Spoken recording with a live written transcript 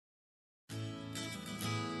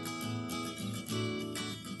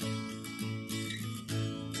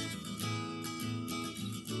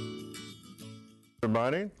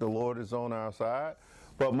Everybody, the Lord is on our side.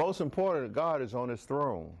 But most important, God is on his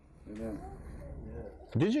throne. Amen.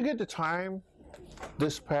 Did you get the time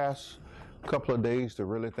this past couple of days to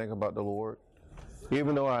really think about the Lord?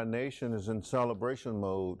 Even though our nation is in celebration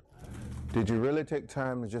mode, did you really take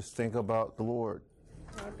time to just think about the Lord?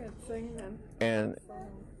 I've been singing. And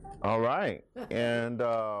all right, and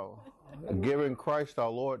giving Christ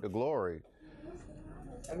our Lord the glory.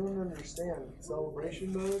 I don't understand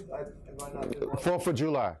celebration mode. Am I not doing 4th of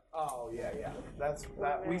July. Oh yeah. That's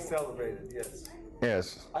that we celebrated. Yes.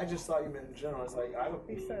 Yes. I just thought you meant in general. It's like I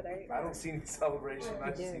don't see any celebration.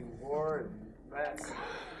 I just see war and mess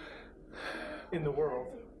in the world.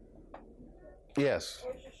 Yes.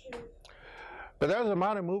 But there's a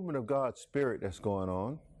mighty movement of God's Spirit that's going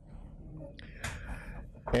on.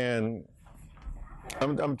 And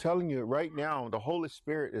I'm telling you right now, the Holy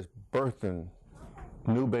Spirit is birthing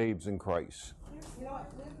new babes in Christ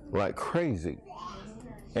like crazy.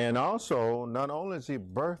 And also, not only is he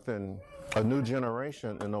birthing a new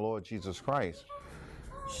generation in the Lord Jesus Christ,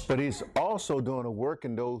 but he's also doing a work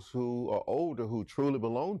in those who are older who truly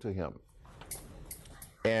belong to him.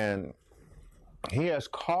 And he has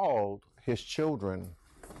called his children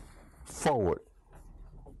forward.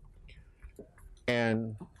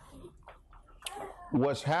 And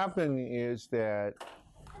what's happening is that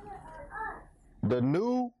the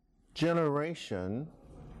new generation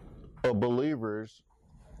of believers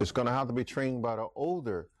is going to have to be trained by the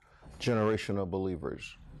older generation of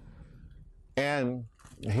believers. And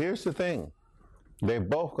here's the thing. They're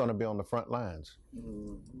both going to be on the front lines.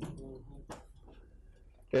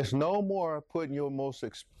 It's no more putting your most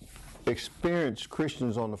experienced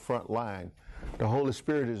Christians on the front line. The Holy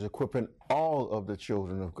Spirit is equipping all of the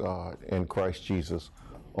children of God in Christ Jesus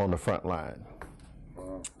on the front line.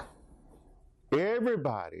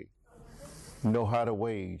 Everybody know how to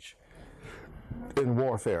wage in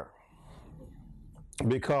warfare,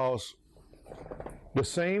 because the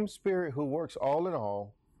same Spirit who works all in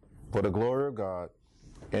all for the glory of God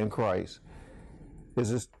in Christ is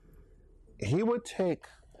this. He would take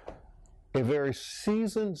a very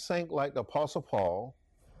seasoned saint like the Apostle Paul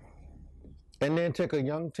and then take a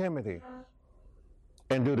young Timothy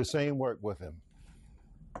and do the same work with him.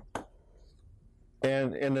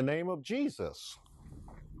 And in the name of Jesus,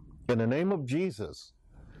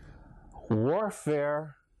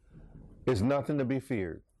 warfare is nothing to be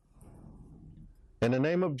feared. In the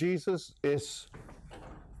name of Jesus,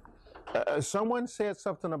 someone said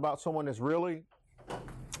something about someone that's really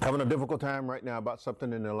having a difficult time right now about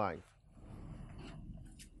something in their life.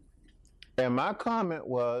 And my comment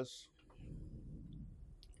was,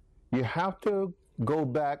 you have to go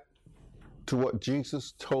back to what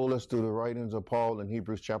Jesus told us through the writings of Paul in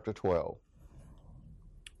Hebrews chapter 12.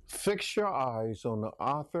 Fix your eyes on the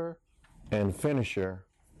author and finisher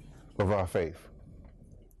of our faith.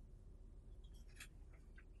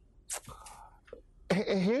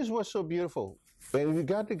 Here's what's so beautiful. And you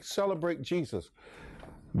got to celebrate Jesus.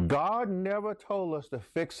 God never told us to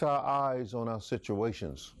fix our eyes on our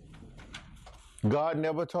situations. God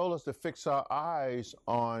never told us to fix our eyes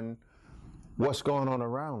on what's going on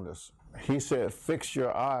around us. He said, fix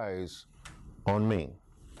your eyes on me.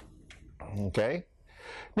 Okay?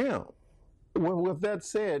 Now, with that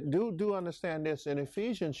said, do understand this. In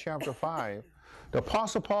Ephesians chapter 5, the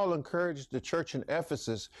Apostle Paul encouraged the church in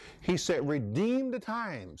Ephesus. He said, redeem the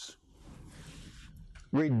times.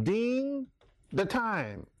 Redeem the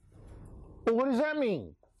time. Well, what does that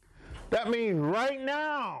mean? That means right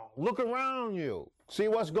now, look around you, see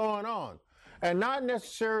what's going on, and not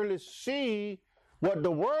necessarily see what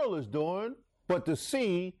the world is doing, but to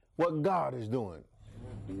see what God is doing.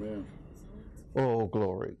 Amen. Oh,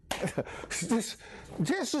 glory.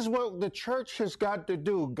 This is what the church has got to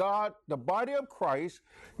do. God, the body of Christ,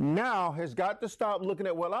 now has got to stop looking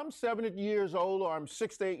at, well, I'm 70 years old, or I'm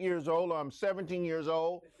 68 years old, or I'm 17 years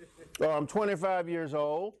old, or I'm 25 years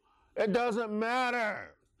old. It doesn't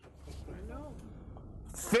matter.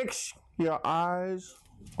 Fix your eyes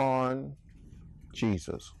on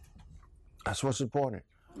Jesus. That's what's important.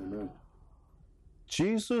 Amen.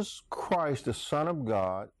 Jesus Christ, the Son of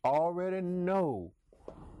God, already know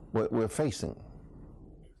what we're facing.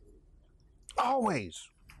 Always.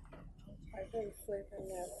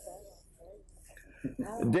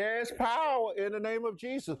 There's power in the name of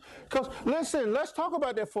Jesus. Because, listen, let's talk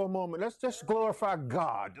about that for a moment. Let's just glorify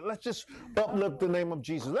God. Let's just uplift the name of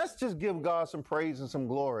Jesus. Let's just give God some praise and some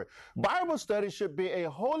glory. Bible study should be a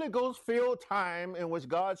Holy Ghost-filled time in which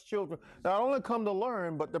God's children not only come to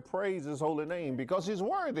learn, but to praise His holy name, because He's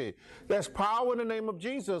worthy. There's power in the name of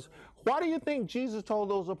Jesus. Why do you think Jesus told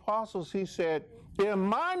those apostles, he said, in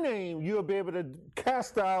my name, you'll be able to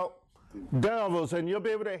cast out devils and you'll be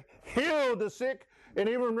able to heal the sick and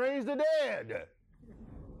even raise the dead?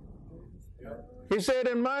 He said,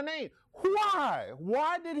 in my name. Why?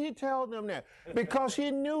 Why did he tell them that? Because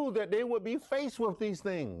he knew that they would be faced with these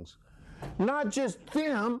things. Not just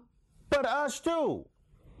them, but us too.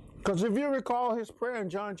 Because if you recall his prayer in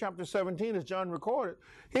John chapter 17, as John recorded,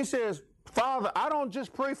 he says, Father, I don't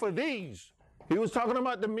just pray for these. He was talking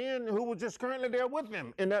about the men who were just currently there with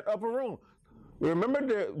him in that upper room. Remember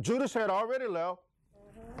that Judas had already left.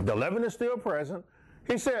 The 11 is still present.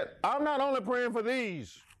 He said, I'm not only praying for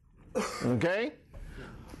these, okay,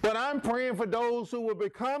 but I'm praying for those who will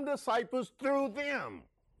become disciples through them.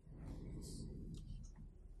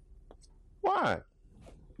 Why?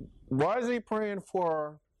 Why is he praying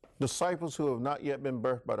for disciples who have not yet been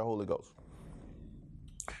birthed by the Holy Ghost?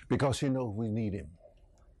 Because he knows we need him.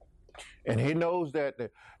 And he knows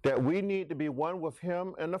that we need to be one with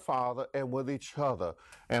him and the Father and with each other.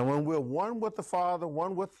 And when we're one with the Father,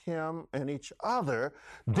 one with him and each other,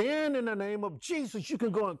 then in the name of Jesus, you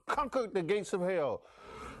can go and conquer the gates of hell.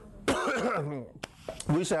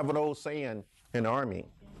 We used to have an old saying in the Army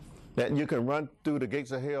that you can run through the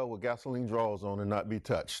gates of hell with gasoline drawers on and not be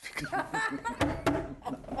touched.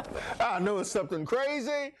 I know it's something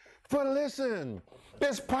crazy, but listen,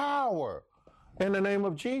 there's power in the name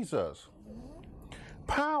of Jesus.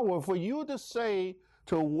 Power for you to say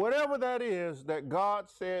to whatever that is that God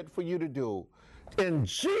said for you to do, in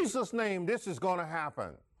Jesus' name, this is going to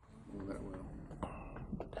happen.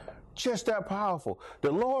 Just that powerful.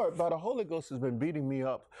 The Lord, by the Holy Ghost, has been beating me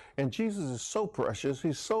up. And Jesus is so precious.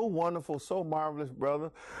 He's so wonderful, so marvelous, brother.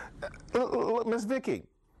 Miss Vicky,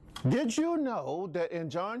 did you know that in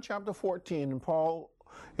John chapter 14, and Paul,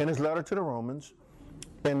 in his letter to the Romans,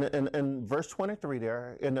 in verse 23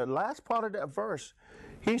 there, in the last part of that verse,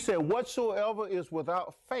 he said, whatsoever is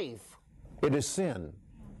without faith, it is sin.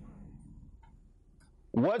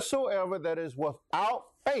 Whatsoever that is without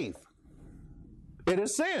faith, it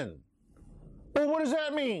is sin. Well, what does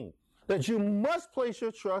that mean? That you must place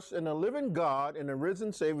your trust in the living God and the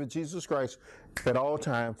risen Savior Jesus Christ at all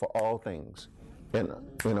time for all things. And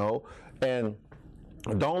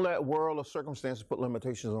don't let world or circumstances put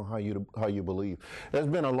limitations on how you believe. There's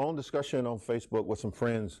been a long discussion on Facebook with some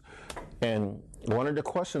friends, and one of the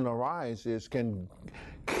questions arise is, can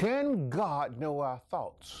God know our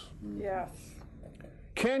thoughts? Yes.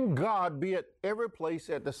 Can God be at every place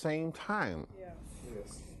at the same time?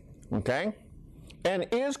 Yes. Okay? And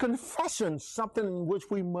is confession something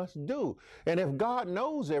which we must do? And if God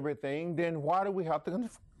knows everything, then why do we have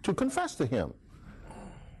to confess to him?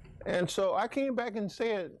 And so I came back and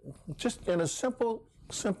said, just in a simple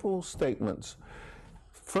statements.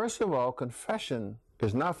 First of all, confession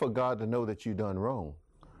is not for God to know that you've done wrong.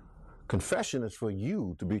 Confession is for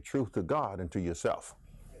you to be true to God and to yourself,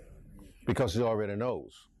 because he already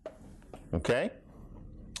knows. Okay?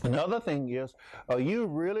 Another thing is, you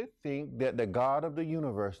really think that the God of the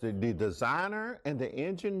universe, the designer and the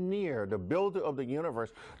engineer, the builder of the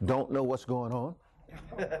universe, don't know what's going on?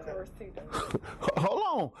 Of course he does.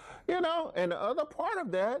 Hold on. And the other part of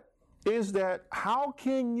that is that how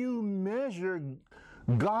can you measure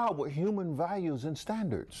God with human values and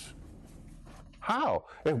standards? How?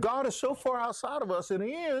 If God is so far outside of us, and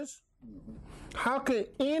he is, how can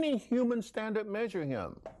any human standard measure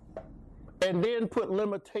him? And then put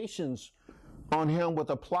limitations on him with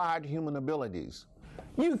applied human abilities.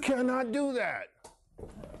 You cannot do that.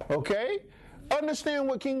 Okay? Understand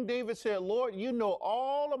what King David said, Lord, you know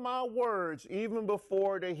all of my words even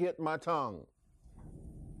before they hit my tongue.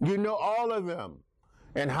 You know all of them.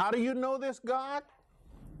 And how do you know this, God?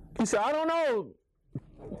 He said, I don't know.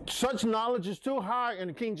 Such knowledge is too high. And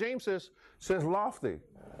the King James says lofty.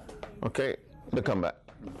 Okay, to come back.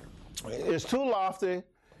 It's too lofty.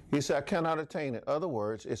 He said, I cannot attain it. In other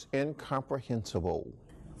words, it's incomprehensible.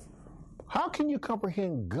 How can you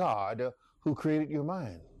comprehend God who created your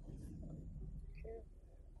mind?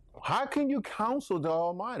 How can you counsel the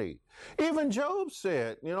Almighty? Even Job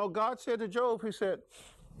said, God said to Job, he said,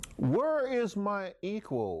 where is my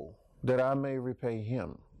equal that I may repay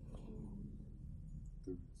him?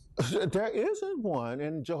 There isn't one.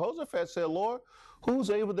 And Jehoshaphat said, Lord, who's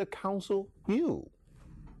able to counsel you?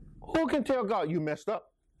 Who can tell God you messed up?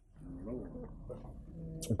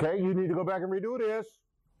 Okay, you need to go back and redo this.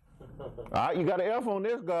 All right, you got an F on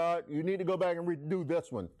this, God. You need to go back and redo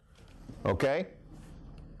this one. Okay?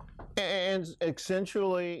 And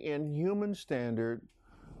essentially, in human standard,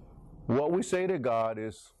 what we say to God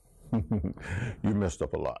is, you messed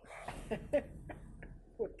up a lot.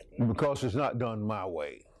 Because it's not done my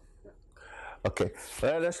way. Okay,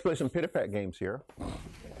 let's play some pity-pat games here.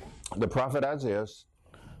 The prophet Isaiah,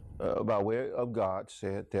 by way of God,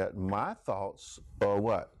 said that my thoughts are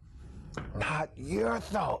what? Not your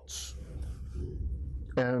thoughts.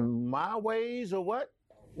 And my ways are what?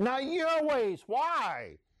 Not your ways.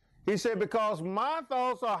 Why? He said, because my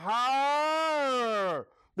thoughts are higher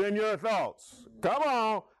than your thoughts. Come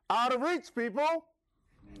on, out of reach, people.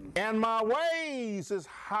 And my ways is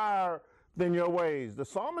higher than your ways. The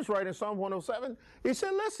psalmist writing in Psalm 107, he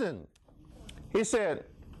said, listen. He said,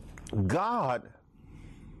 God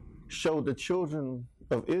showed the children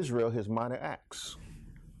of Israel his mighty acts.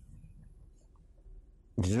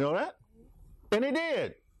 Did you know that? And he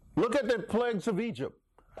did. Look at the plagues of Egypt.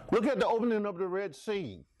 Look at the opening of the Red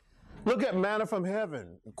Sea. Look at manna from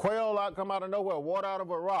heaven. Quail come out of nowhere, water out of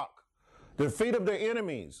a rock. The feet of the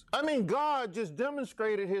enemies. I mean, God just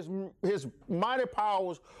demonstrated his mighty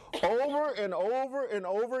powers over and over and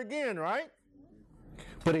over again, right?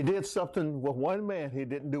 But he did something with one man he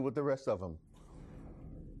didn't do with the rest of them.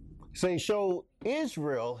 So he showed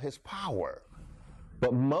Israel his power,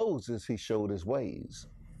 but Moses he showed his ways.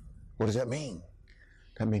 What does that mean?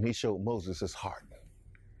 That means he showed Moses his heart.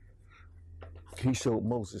 He showed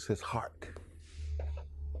Moses his heart.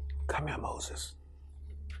 Come here, Moses.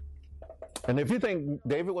 And if you think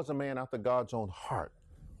David was a man after God's own heart,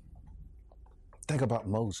 think about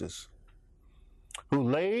Moses, who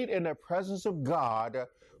laid in the presence of God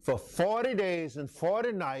for 40 days and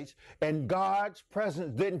 40 nights, and God's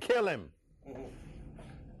presence didn't kill him.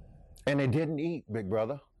 And he didn't eat, big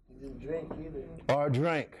brother. He didn't drink either. Or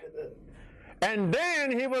drink. And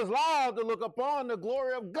then he was allowed to look upon the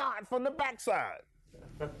glory of God from the backside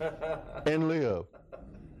and live.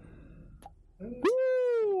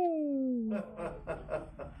 Woo!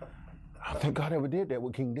 I don't think God ever did that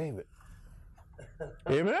with King David.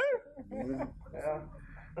 Amen? Yeah.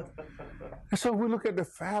 And so we look at the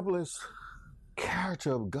fabulous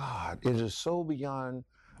character of God. It is so beyond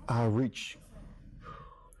our reach.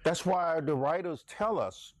 That's why the writers tell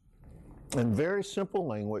us in very simple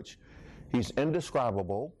language, he's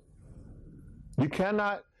indescribable. You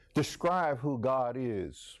cannot describe who God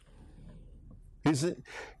is. You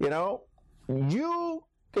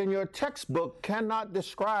in your textbook cannot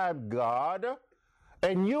describe God,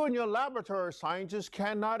 and you and your laboratory scientists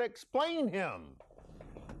cannot explain him.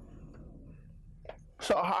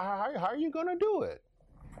 So how are you going to do it?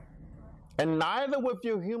 And neither with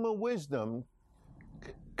your human wisdom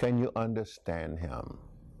can you understand him.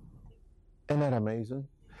 Isn't that amazing?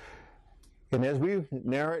 And as we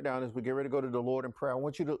narrow it down, as we get ready to go to the Lord in prayer, I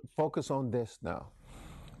want you to focus on this now.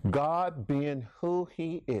 God being who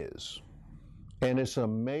he is, and its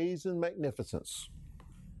amazing magnificence,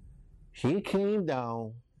 he came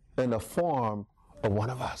down in the form of one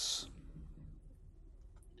of us.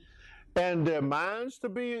 And their minds to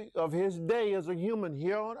be of his day as a human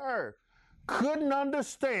here on earth couldn't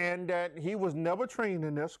understand that he was never trained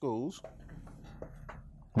in their schools,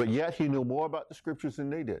 but yet he knew more about the scriptures than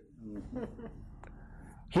they did.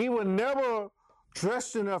 He was never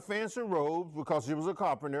dressed in a fancy robe because he was a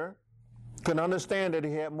carpenter, could understand that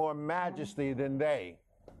he had more majesty than they.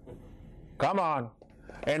 Come on.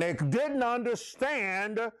 And they didn't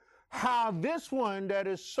understand how this one that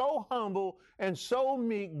is so humble and so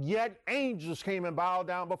meek, yet angels came and bowed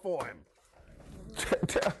down before him.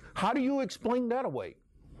 How do you explain that away?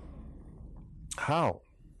 How?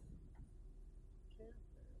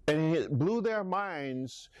 And it blew their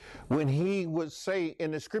minds when he would say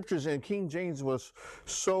in the scriptures, and King James was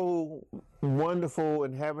so wonderful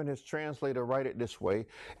in having his translator write it this way,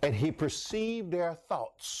 and he perceived their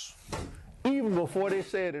thoughts. Even before they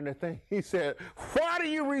said anything, he said, why do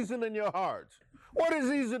you reason in your hearts? What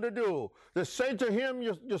is easy to do? To say to him,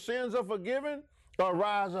 your sins are forgiven, or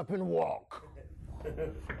rise up and walk?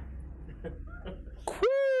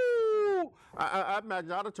 Woo! I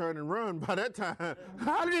imagine I'd have turned and run by that time.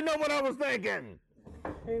 How did he know what I was thinking?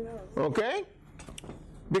 He knows. Okay?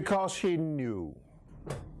 Because he knew.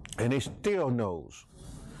 And he still knows.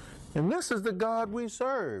 And this is the God we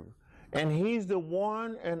serve. And he's the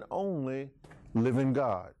one and only living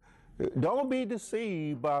God. Don't be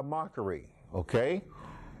deceived by mockery, okay?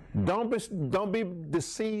 Don't be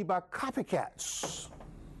deceived by copycats.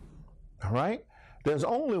 All right? There's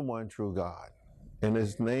only one true God. And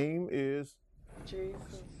his name is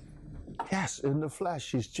Jesus. Yes, in the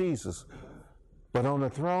flesh, he's Jesus. But on the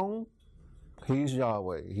throne, he's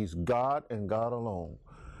Yahweh. He's God and God alone.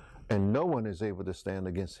 And no one is able to stand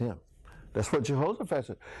against him. That's what Jehoshaphat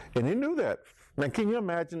said. And he knew that. Now, can you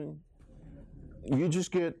imagine, you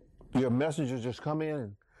just get, your messengers just come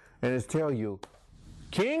in and it's tell you,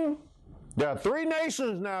 King, there are 3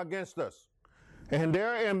 nations now against us. and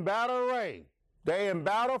they're in battle array. They're in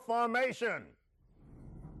battle formation.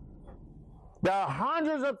 There are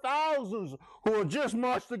hundreds of thousands who have just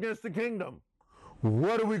marched against the kingdom.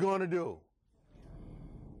 What are we going to do?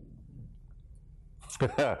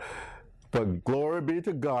 But glory be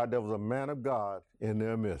to God, there was a man of God in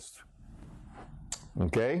their midst.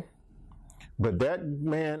 Okay? But that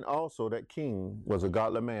man also, that king, was a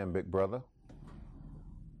godly man, big brother.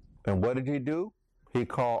 And what did he do? He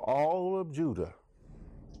called all of Judah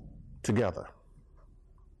together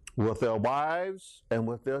with their wives and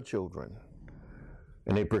with their children.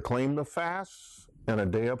 And they proclaimed a fast and a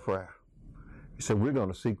day of prayer. He said, we're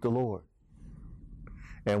going to seek the Lord.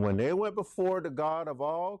 And when they went before the God of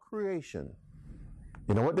all creation,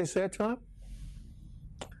 you know what they said to him?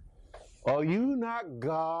 Are you not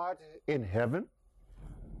God in heaven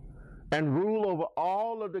and rule over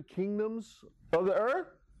all of the kingdoms of the earth?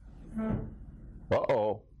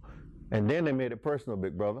 Uh-oh. And then they made it personal,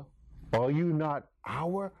 big brother. Are you not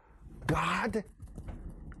our God?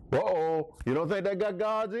 Uh-oh. You don't think they got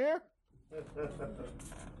God's ear?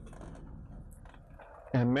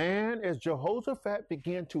 And man, as Jehoshaphat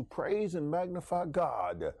began to praise and magnify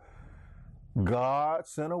God, God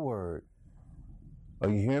sent a word. Are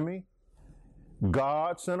you hearing me?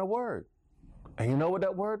 God sent a word. And you know what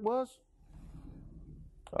that word was?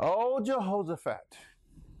 Oh, Jehoshaphat,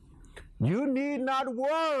 you need not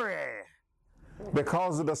worry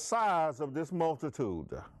because of the size of this multitude.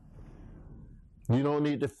 You don't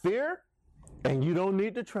need to fear and you don't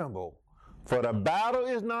need to tremble, for the battle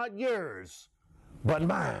is not yours, but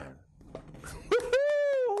mine.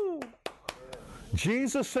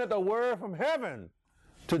 Jesus sent a word from heaven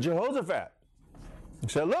to Jehoshaphat. He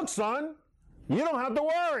said, look, son, you don't have to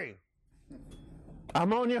worry.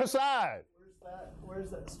 I'm on your side.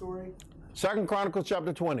 Where's that story? 2 Chronicles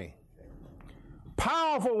chapter 20.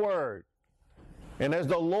 Powerful word. And as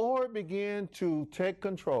the Lord began to take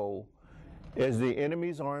control, as the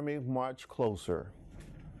enemy's army marched closer,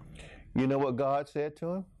 you know what God said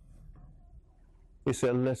to him? He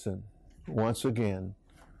said, listen, once again,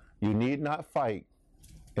 you need not fight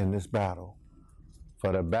in this battle,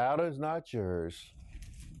 for the battle is not yours,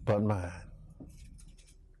 but mine.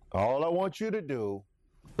 All I want you to do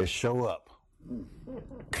is show up.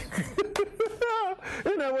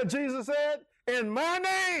 Isn't that what Jesus said? In my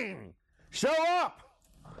name, show up.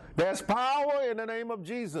 There's power in the name of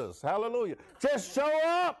Jesus. Hallelujah. Just show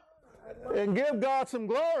up and give God some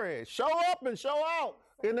glory. Show up and show out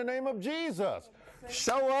in the name of Jesus.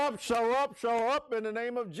 Show up, show up, show up in the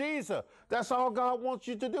name of Jesus. That's all God wants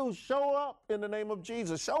you to do. Show up in the name of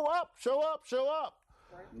Jesus. Show up, show up, show up.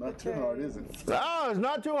 Not too hard, is it? No, it's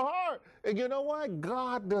not too hard. And you know what?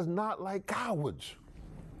 God does not like cowards.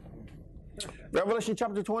 Revelation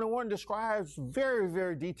chapter 21 describes very,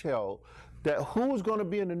 very detailed that who's going to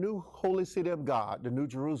be in the new holy city of God, the New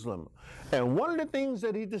Jerusalem. And one of the things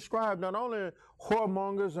that he described, not only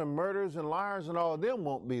whoremongers and murderers and liars and all of them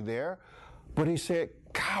won't be there, but he said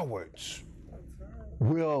cowards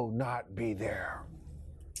will not be there.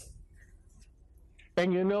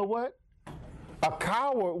 And you know what? A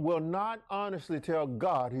coward will not honestly tell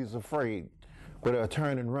God he's afraid, but he'll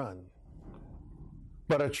turn and run.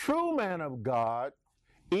 But a true man of God,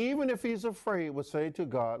 even if he's afraid, will say to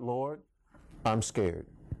God, Lord, I'm scared.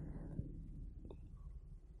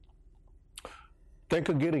 Think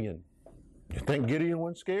of Gideon. You think Gideon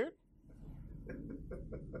wasn't scared?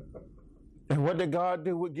 And what did God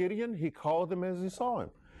do with Gideon? He called him as he saw him.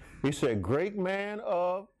 He said, great man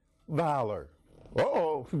of valor.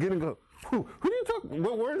 Uh-oh, Gideon goes, who are you talking?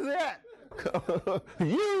 Where's that?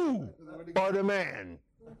 You are the man.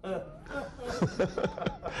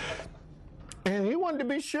 And he wanted to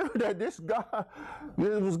be sure that this God,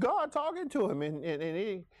 it was God talking to him. And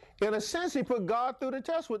he, in a sense, he put God through the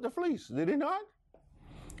test with the fleece. Did he not?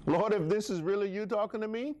 Lord, if this is really you talking to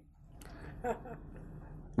me,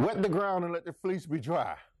 wet the ground and let the fleece be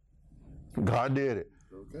dry. God did it.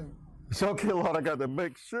 Okay. It's okay, Lord, I got to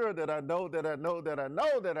make sure that I know that I know that I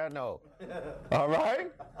know that I know. All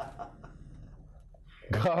right?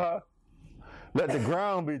 God, let the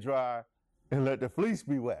ground be dry and let the fleece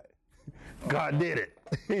be wet. God did it.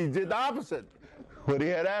 He did the opposite, what he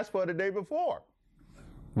had asked for the day before.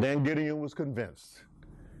 Then Gideon was convinced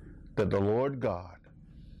that the Lord God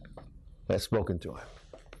had spoken to him.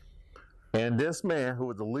 And this man, who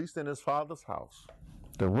was the least in his father's house,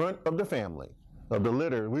 the runt of the family, of the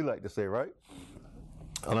litter, we like to say, right?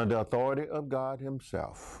 Under the authority of God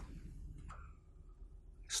himself,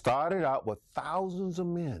 started out with thousands of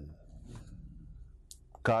men.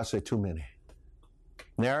 God said, too many.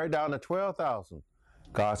 Narrowed down to 12,000.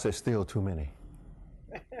 God said, still too many.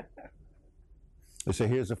 He said,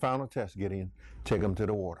 here's the final test, Gideon. Take them to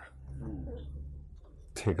the water.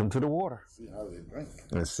 Take them to the water. See how they drink.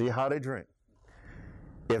 And see how they drink.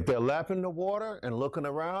 If they're lapping the water and looking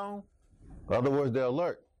around, in other words, they're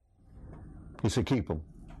alert. He said, keep them.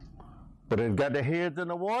 But if they've got their heads in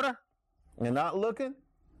the water and not looking,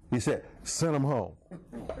 he said, send them home.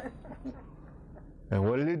 And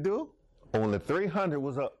what did he do? Only 300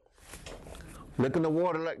 was up, licking the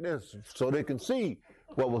water like this so they can see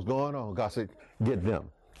what was going on. God said, get them.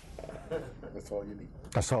 That's all you need.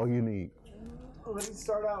 That's all you need. What did he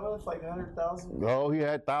start out with? Like 100,000? Oh, he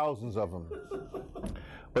had thousands of them.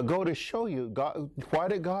 But go to show you, God, why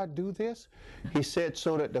did God do this? He said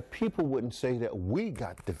so that the people wouldn't say that we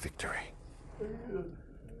got the victory,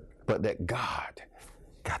 but that God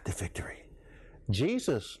got the victory.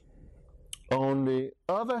 Jesus, on the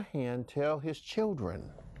other hand, tell his children,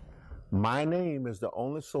 my name is the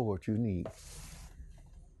only sword you need.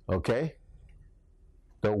 Okay?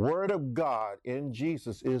 The word of God in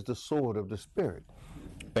Jesus is the sword of the Spirit.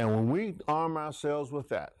 And when we arm ourselves with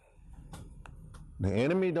that,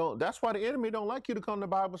 that's why the enemy don't like you to come to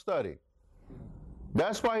Bible study.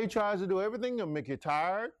 That's why he tries to do everything to make you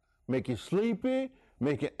tired, make you sleepy,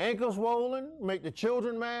 make your ankles swollen, make the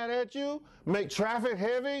children mad at you, make traffic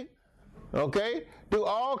heavy, okay? Do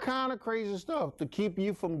all kind of crazy stuff to keep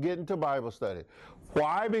you from getting to Bible study.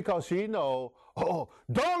 Why? Because he know, oh,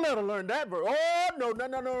 don't let her learn that verse. Oh, no,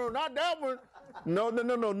 not that one.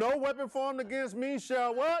 No weapon formed against me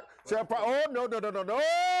shall what? Oh, no.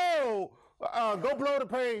 Go blow the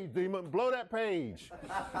page, demon. Blow that page.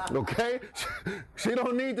 Okay? She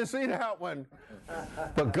don't need to see that one.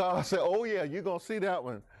 But God said, oh yeah, you're going to see that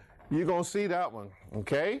one. You're going to see that one.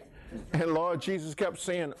 Okay? And Lord Jesus kept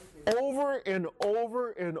saying over and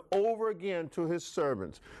over and over again to his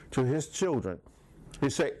servants, to his children. He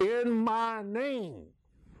said, in my name.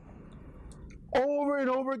 Over and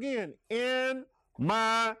over again. In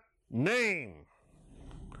my name.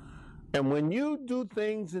 And when you do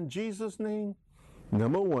things in Jesus' name,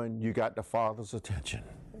 number one, you got the Father's attention.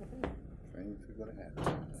 Things are going to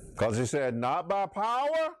happen. Because he said, not by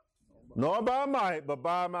power, nor by might, but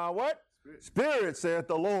by my what? Spirit, saith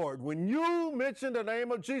the Lord. When you mention the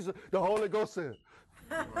name of Jesus, the Holy Ghost says,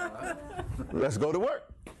 let's go to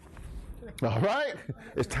work. All right?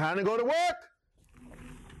 It's time to go to work.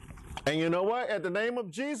 And you know what? At the name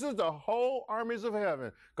of Jesus, the whole armies of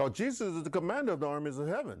heaven, because Jesus is the commander of the armies of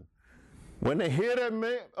heaven. When they hear that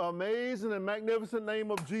amazing and magnificent name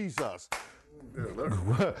of Jesus,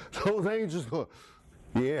 those angels go,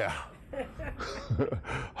 yeah.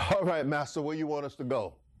 All right, Master, where you want us to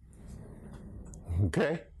go?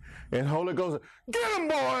 Okay? And Holy Ghost, get them,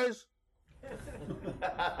 boys!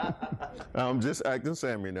 I'm just acting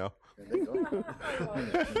Sammy now.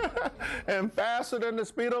 And faster than the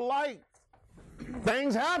speed of light,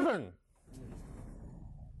 things happen.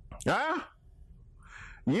 Huh?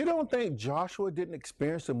 You don't think Joshua didn't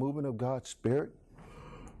experience the movement of God's Spirit?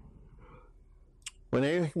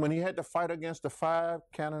 When he had to fight against the 5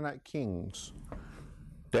 Canaanite kings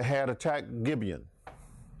that had attacked Gibeon,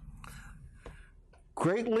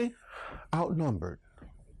 greatly outnumbered,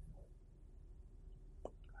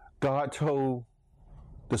 God told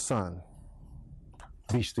the sun,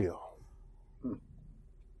 be still.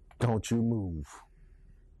 Don't you move.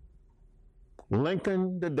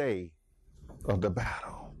 Lengthen the day of the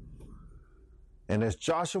battle. And as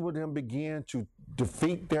Joshua then began to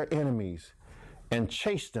defeat their enemies and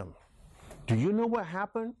chase them, do you know what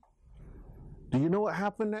happened? Do you know what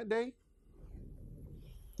happened that day?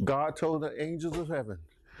 God told the angels of heaven,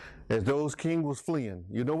 as those kings was fleeing,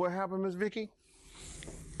 you know what happened, Miss Vicky?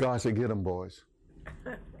 God said, get them, boys.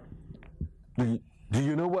 Do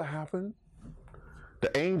you know what happened?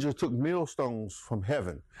 The angels took millstones from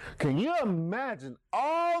heaven. Can you imagine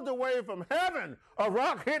all the way from heaven a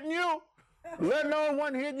rock hitting you? Let alone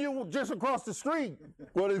one hitting you just across the street.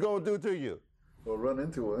 What it's going to do to you? Or run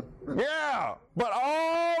into one. Yeah, but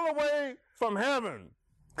all the way from heaven.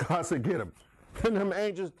 God said, get them. And them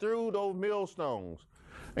angels threw those millstones.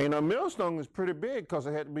 And a millstone is pretty big because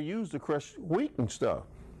it had to be used to crush wheat and stuff.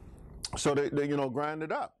 So they grind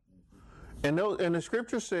it up. And the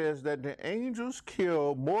scripture says that the angels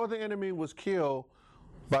killed, more the enemy was killed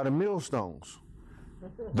by the millstones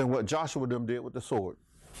than what Joshua them did with the sword.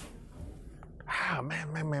 Ah,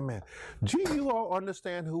 man. Do you all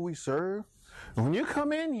understand who we serve? When you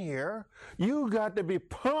come in here, you got to be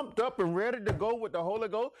pumped up and ready to go with the Holy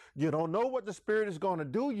Ghost. You don't know what the Spirit is going to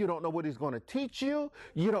do. You don't know what He's going to teach you.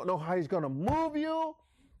 You don't know how He's going to move you.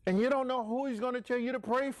 And you don't know who He's going to tell you to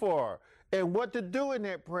pray for and what to do in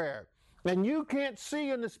that prayer. And you can't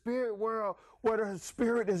see in the spirit world where the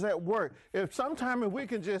spirit is at work. If sometime if we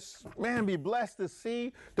can just, man, be blessed to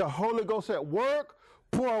see the Holy Ghost at work,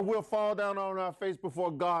 boy, we'll fall down on our face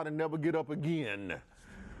before God and never get up again.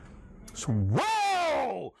 So,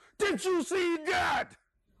 whoa! Did you see that?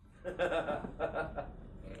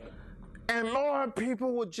 And more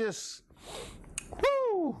people would just,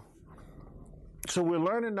 whoo! So we're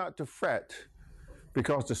learning not to fret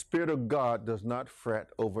because the Spirit of God does not fret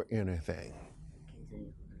over anything.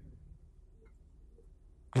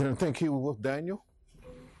 You don't think he was with Daniel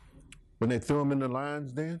when they threw him in the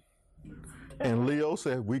lion's den? And Leo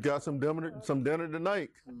said, we got some dinner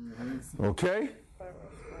tonight. Okay?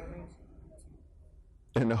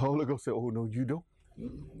 And the Holy Ghost said, oh, no, you don't.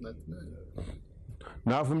 That's good.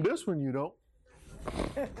 Not from this one, you don't.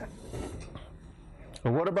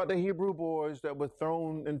 And what about the Hebrew boys that were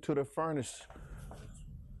thrown into the furnace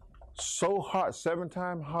so hot, 7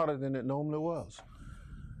 times hotter than it normally was?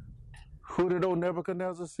 Who did old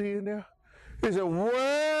Nebuchadnezzar see in there? He said,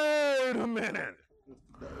 wait a minute.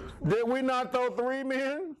 Did we not throw 3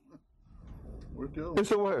 men? We're good. He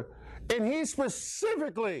said, what? And he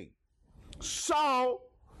specifically saw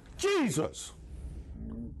Jesus.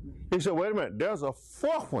 He said, wait a minute, there's a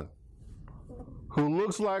 4th one who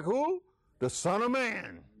looks like who? The Son of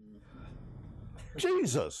Man.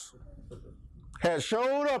 Jesus had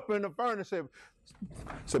showed up in the furnace and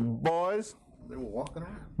said, boys, They were walking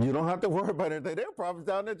around. you don't have to worry about anything. They're probably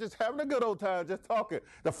down there just having a good old time, just talking.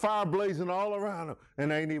 The fire blazing all around them,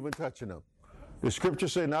 and they ain't even touching them. The scripture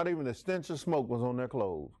said not even the stench of smoke was on their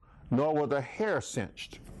clothes, nor was their hair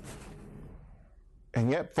singed. And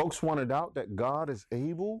yet folks wanted out that God is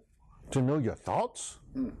able to know your thoughts?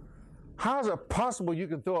 How is it possible you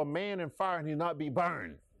can throw a man in fire and he not be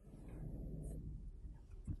burned?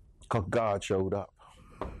 Because God showed up.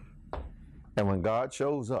 And when God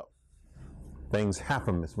shows up, things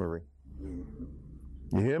happen, Miss Marie.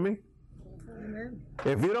 You hear me?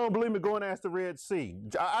 If you don't believe me, go and ask the Red Sea.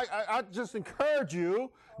 I just encourage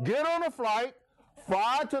you, get on a flight,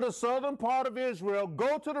 fly to the southern part of Israel,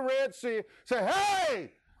 go to the Red Sea, say,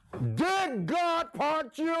 hey, did God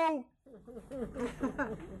part you?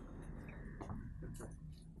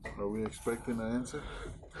 Are we expecting an answer?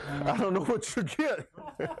 I don't know what you get.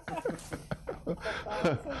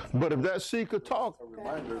 But if that sea could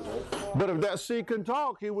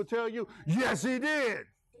talk, he would tell you, yes, he did.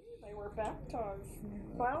 They were baptized.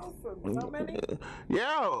 Thousands. How many?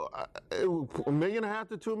 Yeah, 1.5 million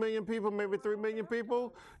to 2 million people, maybe 3 million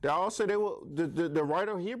people. They all said they were. The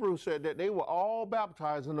writer of Hebrews said that they were all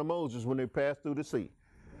baptized into Moses when they passed through the sea.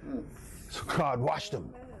 So God washed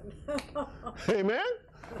them. Amen.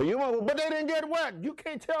 But they didn't get wet. You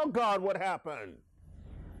can't tell God what happened.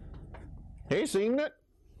 He seen it.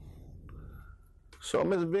 So,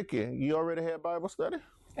 Miss Vicky, you already had Bible study?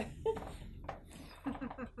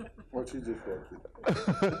 What you just walked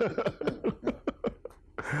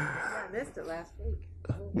I missed it last week.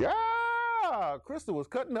 Yeah, Crystal was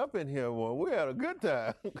cutting up in here. Well, we had a good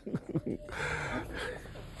time.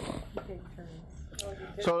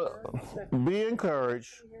 So, be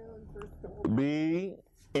encouraged. Be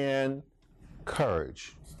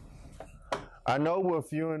encouraged. I know we're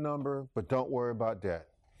few in number, but don't worry about that.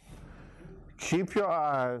 Keep your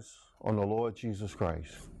eyes on the Lord Jesus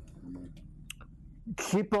Christ.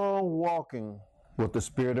 Keep on walking with the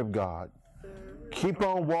Spirit of God. Keep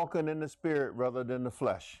on walking in the Spirit rather than the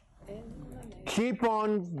flesh. Keep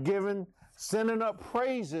on sending up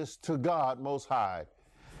praises to God Most High.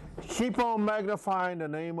 Keep on magnifying the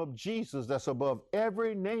name of Jesus that's above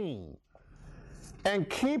every name. And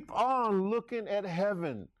keep on looking at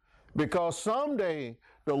heaven, because someday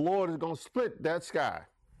the Lord is going to split that sky.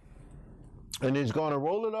 And he's going to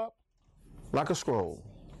roll it up like a scroll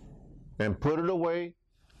and put it away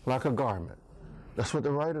like a garment. That's what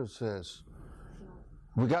the writer says.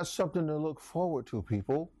 We got something to look forward to,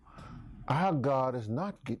 people. Our God is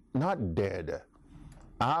not dead.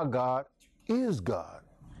 Our God is God.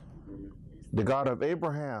 The God of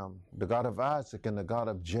Abraham, the God of Isaac, and the God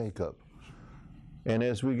of Jacob. And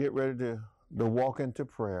as we get ready to walk into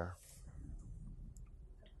prayer,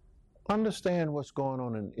 understand what's going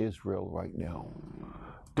on in Israel right now.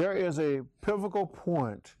 There is a pivotal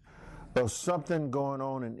point of something going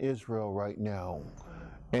on in Israel right now.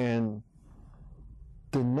 And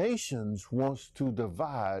the nations wants to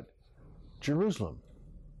divide Jerusalem.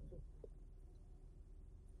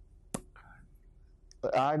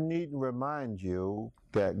 I need to remind you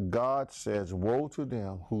that God says, woe to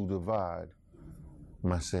them who divide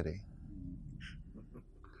my city.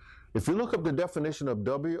 If you look up the definition of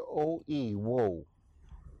W-O-E, woe,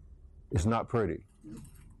 it's not pretty.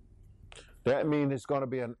 that means it's going to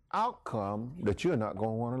be an outcome that you're not going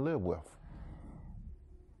to want to live with.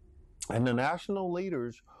 And the national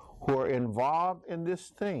leaders who are involved in this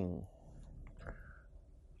thing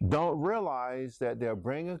don't realize that they're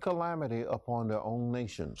bringing calamity upon their own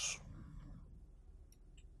nations.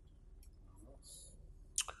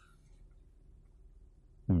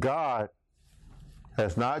 God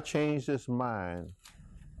has not changed his mind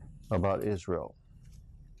about Israel.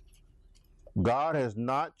 God has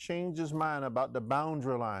not changed his mind about the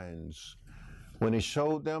boundary lines when he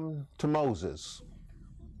showed them to Moses.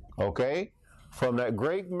 Okay? From that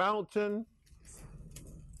great mountain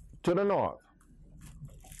to the north,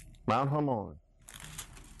 Mount Hermon,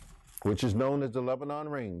 which is known as the Lebanon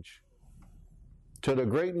Range, to the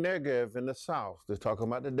great Negev in the south, they're talking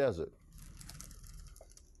about the desert.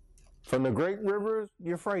 From the great river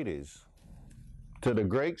Euphrates to the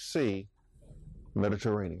great sea,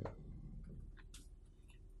 Mediterranean.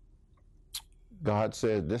 God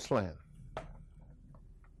said this land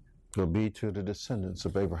will be to the descendants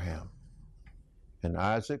of Abraham and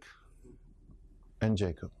Isaac and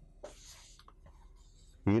Jacob.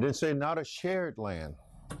 He didn't say not a shared land.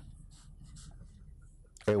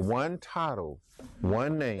 A one title,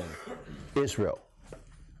 one name, Israel.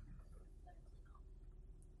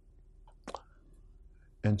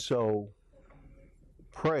 And so,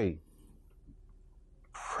 pray.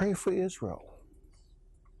 Pray for Israel.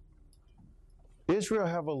 Israel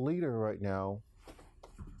have a leader right now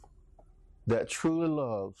that truly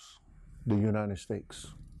loves the United States.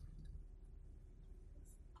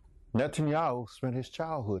 Netanyahu spent his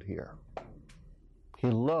childhood here. He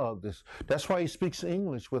loved this. That's why he speaks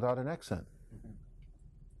English without an accent.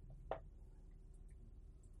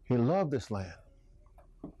 He loved this land.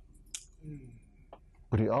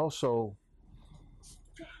 But he also,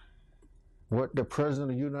 what the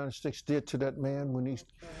President of the United States did to that man when he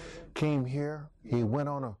came here, he went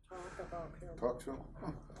on a, Talk to him.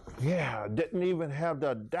 yeah, didn't even have the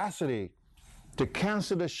audacity to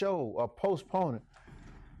cancel the show or postpone it,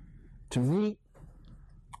 to meet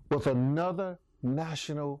with another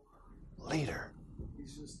national leader.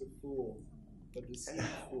 He's just a fool, a deceived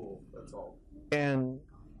fool, that's all. And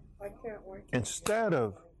I can't wait. instead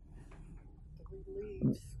of, He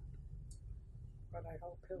leaves. But I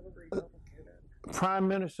hope Hillary don't get it. Prime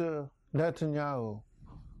Minister Netanyahu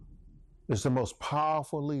is the most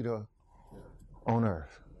powerful leader on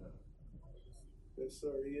earth. Yes,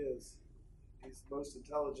 sir, he is. He's the most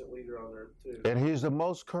intelligent leader on earth, too. And he's the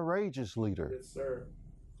most courageous leader. Yes, sir.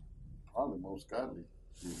 Probably most godly.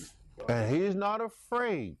 And he's not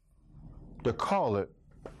afraid to call it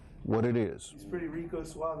what it is. He's pretty Rico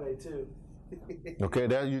Suave, too. Okay,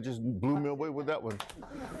 that you just blew me away with that one.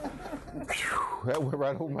 Phew, that went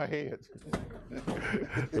right over my head.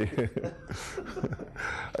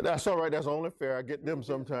 That's all right. That's only fair. I get them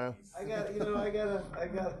sometimes. I gotta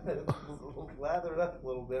lather it up a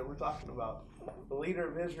little bit. We're talking about the leader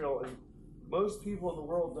of Israel, and most people in the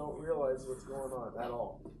world don't realize what's going on at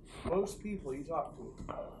all. Most people you talk to,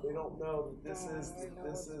 they don't know that this is the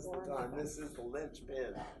time. This is the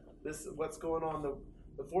linchpin. This is what's going on.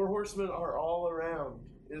 The four horsemen are all around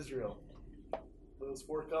Israel. Those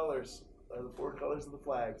four colors are the four colors of the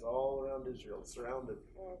flags, all around Israel, surrounded.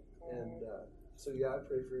 And so, yeah, I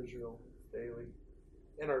pray for Israel daily.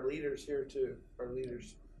 And our leaders here, too. Our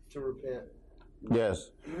leaders to repent.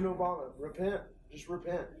 Yes. Even Obama, repent. Just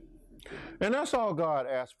repent. And that's all God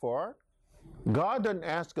asks for. God doesn't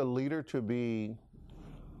ask a leader to be,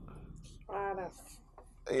 Honest.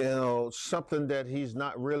 something that he's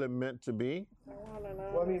not really meant to be. I want an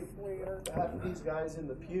Well, I mean, honest leader. half of these guys in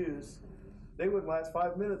the pews, they wouldn't last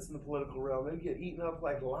 5 minutes in the political realm. They'd get eaten up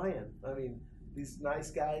like a lion. I mean, these nice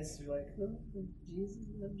guys who are like, oh, Jesus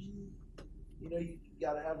loves you. You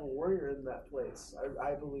got to have a warrior in that place.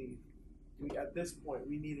 I believe. At this point,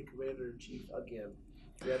 we need a commander-in-chief again.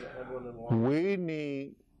 We haven't had one in a long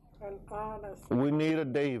time. An honest. We need a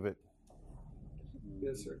David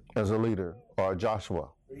Yes, sir. as a leader, or a Joshua.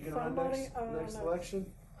 Are you going to run Somebody next honest. election?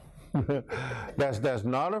 that's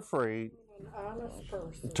not afraid An honest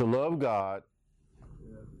person. to love God.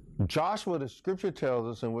 Joshua, the scripture tells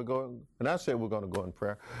us, and I said we're going to go in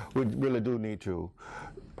prayer. We really do need to.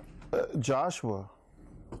 Joshua,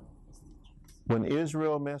 when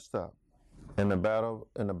Israel messed up in the battle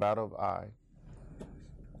of Ai,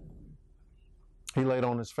 he laid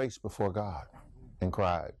on his face before God and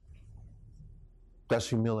cried. That's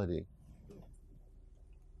humility.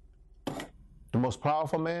 The most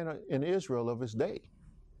powerful man in Israel of his day,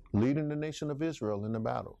 leading the nation of Israel in the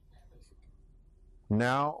battle.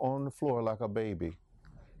 Now on the floor like a baby,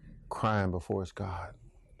 crying before his God.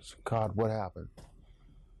 God, what happened?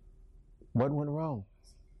 What went wrong?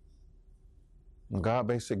 And God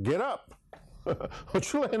basically said, get up.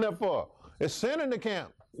 What you laying there for? It's sin in the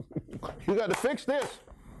camp. You got to fix this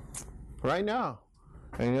right now.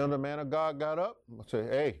 And the man of God got up and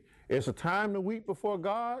said, hey, it's a time to weep before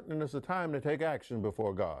God, and it's a time to take action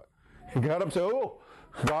before God. He got up and said, oh,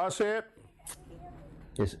 God said,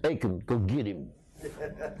 it's Achan, go get him.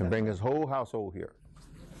 And bring his whole household here.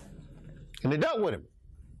 And they dealt with him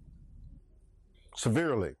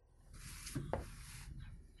severely.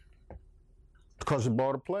 Because he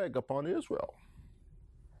brought a plague upon Israel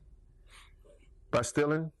by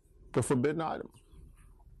stealing the forbidden item.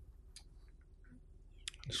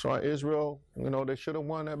 So Israel, they should have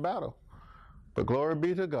won that battle. But glory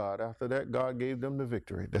be to God. After that, God gave them the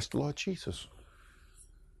victory. That's the Lord Jesus.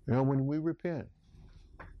 When we repent,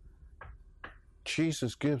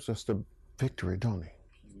 Jesus gives us the victory, don't he?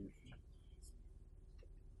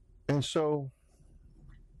 And so,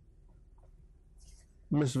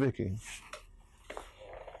 Miss Vicky,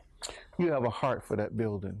 you have a heart for that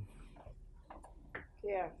building.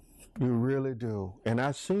 Yeah. You really do. And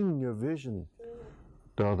I seen your vision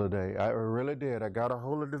the other day. I really did. I got a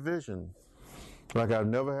hold of the vision like I've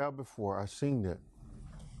never had before. I seen it.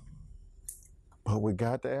 But we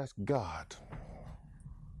got to ask God.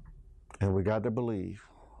 And we got to believe.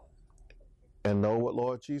 And know what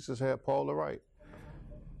Lord Jesus had Paul to write.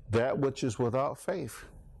 That which is without faith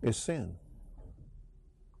is sin.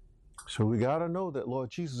 So we got to know that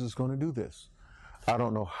Lord Jesus is going to do this. I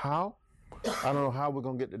don't know how. I don't know how we're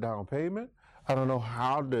going to get the down payment. I don't know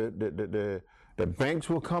how the banks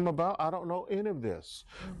will come about. I don't know any of this.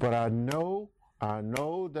 But I know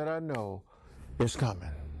it's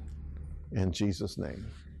coming. In Jesus' name.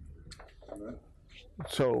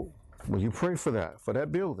 So, will you pray for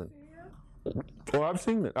that building? Oh, I've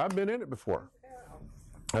seen it. I've been in it before.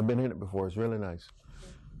 It's really nice.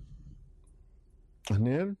 And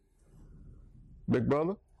then, big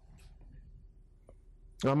brother,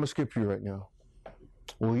 I'm going to skip you right now.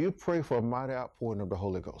 Will you pray for a mighty outpouring of the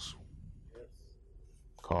Holy Ghost? Yes.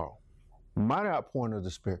 Carl. Mighty outpouring of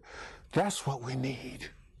the Spirit. That's what we need.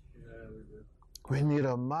 Yeah, we do. We need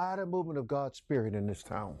a mighty movement of God's Spirit in this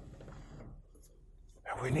town.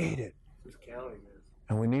 And we need it. This county, man.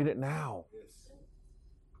 And we need it now. Yes.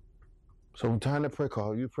 So in time to pray,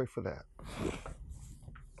 Carl, you pray for that.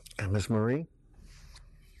 And Miss Marie,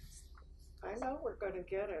 I know we're going to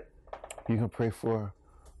get it. you can pray for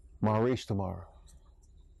Maurice tomorrow.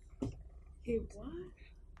 He what?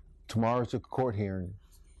 Tomorrow's a court hearing.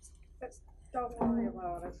 Don't worry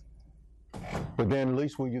about it. But then at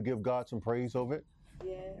least will you give God some praise over it?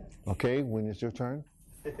 Yeah. Okay, when it's your turn?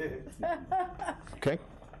 Okay?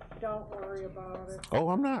 Don't worry about it. Oh,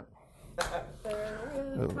 I'm not.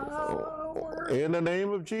 There is power. In the name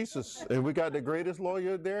of Jesus. And we got the greatest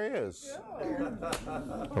lawyer there is.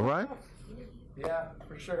 All right? Yeah,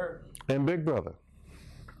 for sure. And big brother.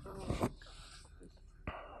 I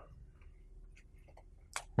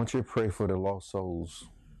want you to pray for the lost souls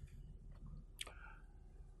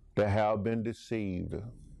that have been deceived.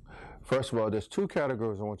 First of all, there's two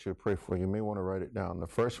categories I want you to pray for. You may want to write it down. The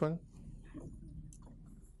first one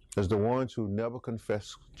is the ones who never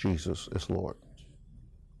confess Jesus as Lord.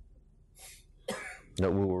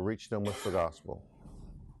 That we will reach them with the gospel.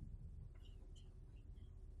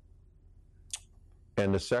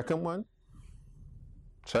 And the second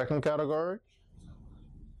category,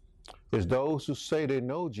 is those who say they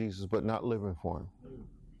know Jesus but not living for him.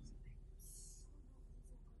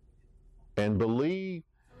 And believe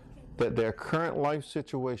that their current life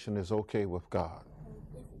situation is okay with God.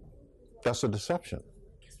 That's a deception.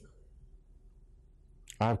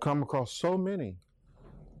 I've come across so many.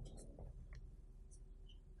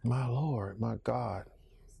 My Lord, my God.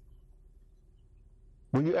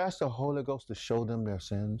 Will you ask the Holy Ghost to show them their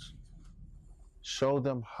sins? Show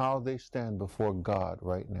them how they stand before God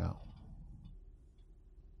right now.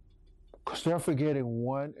 Because they're forgetting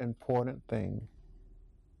one important thing.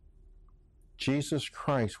 Jesus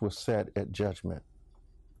Christ was set at judgment.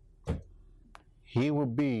 He will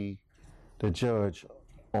be the judge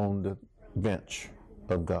on the bench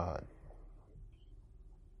of God.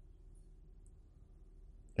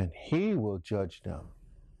 And he will judge them.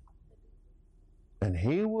 And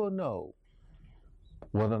he will know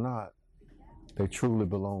whether or not they truly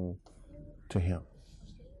belong to him.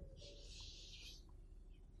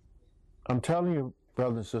 I'm telling you,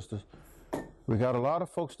 brothers and sisters, we got a lot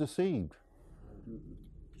of folks deceived.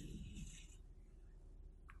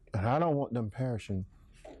 And I don't want them perishing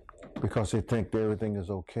because they think that everything is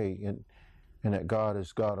okay and that God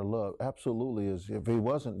is God of love. Absolutely is. If he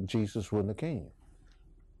wasn't, Jesus wouldn't have came.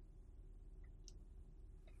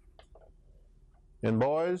 And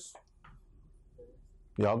boys,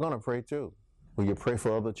 y'all gonna pray too. Will you pray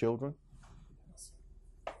for other children?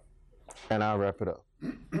 And I'll wrap it up.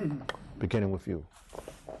 Beginning with you.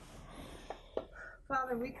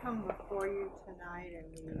 Father, we come before you tonight,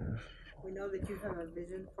 and we know that you have a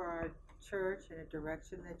vision for our church and a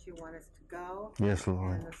direction that you want us to go. Yes,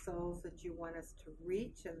 Lord. And the souls that you want us to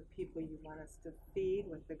reach, and the people you want us to feed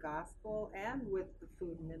with the gospel and with the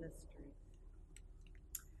food ministry.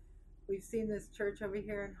 We've seen this church over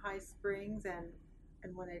here in High Springs, and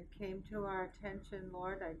when it came to our attention,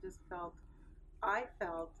 Lord, I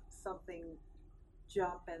felt something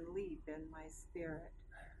jump and leap in my spirit.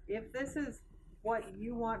 If this is what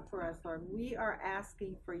you want for us, Lord, we are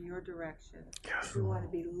asking for your direction. Yes, we want to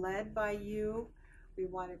be led by you. We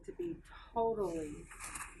want it to be totally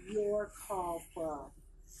your call for us.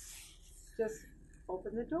 Just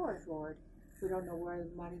open the doors, Lord. We don't know where the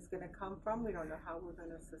money's going to come from. We don't know how we're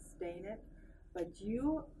going to sustain it. But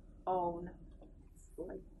you own,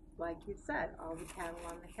 like you said, all the cattle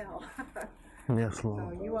on the hill. Yes, Lord.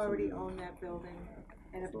 So you already own that building.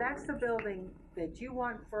 And if that's the building that you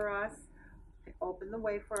want for us, open the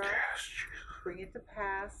way for us. Bring it to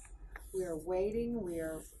pass. We are waiting. We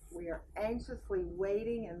are anxiously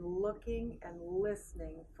waiting and looking and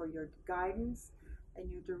listening for your guidance and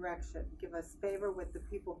your direction. Give us favor with the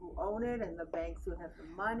people who own it and the banks who have the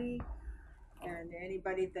money, and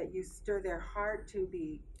anybody that you stir their heart to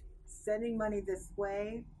be sending money this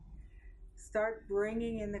way. Start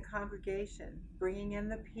bringing in the congregation, bringing in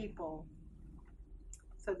the people,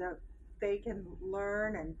 so that they can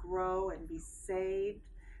learn and grow and be saved.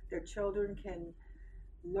 Their children can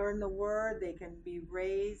learn the word. They can be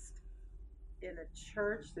raised in a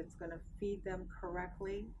church that's going to feed them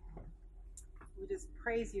correctly. We just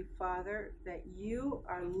praise you, Father, that you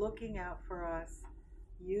are looking out for us.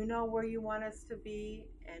 You know where you want us to be,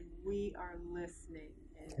 and we are listening.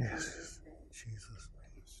 In Jesus' name. Jesus' name.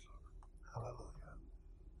 Hallelujah.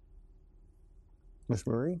 Miss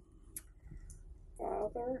Marie?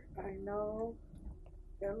 Father, I know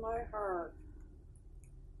in my heart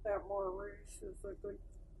that Maurice is a good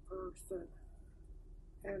person.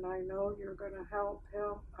 And I know you're going to help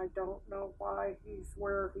him. I don't know why he's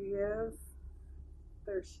where he is.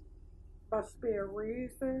 There must be a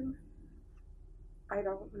reason. I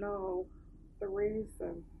don't know the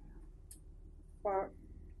reason. But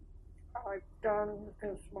I've done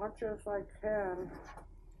as much as I can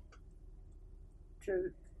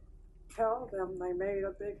to tell them they made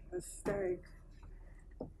a big mistake.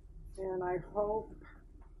 And I hope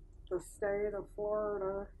the state of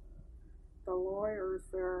Florida, the lawyers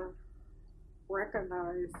there,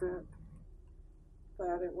 recognize it,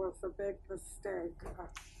 that it was a big mistake.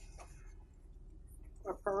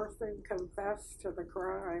 A person confessed to the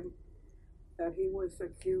crime that he was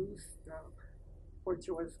accused of, which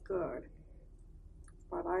was good.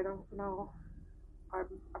 But I don't know. I'm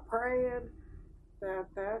praying that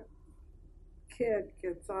that kid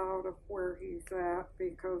gets out of where he's at,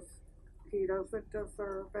 because he doesn't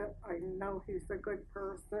deserve it. I know he's a good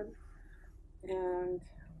person, and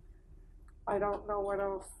I don't know what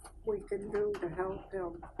else we can do to help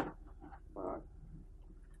him, but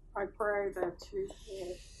I pray that you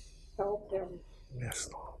will help him. Yes,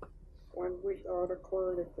 Lord. When we go to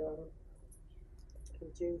court again. In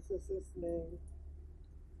Jesus' name,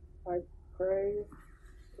 I pray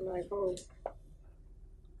and I hope,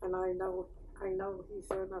 and I know he's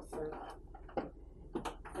innocent,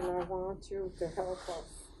 and I want you to help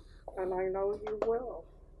us, and I know you will.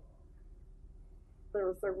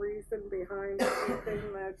 There's a reason behind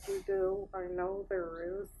everything that you do. I know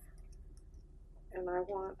there is, and I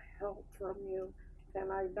want help from you. And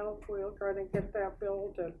I know we're going to get that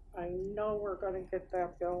building. I know we're going to get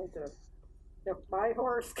that building. If my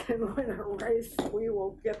horse can win a race, we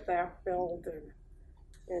will get that building.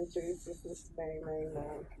 In Jesus' name,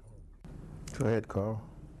 amen. Go ahead, Carl.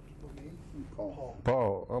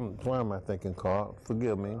 Paul. Why am I thinking Carl?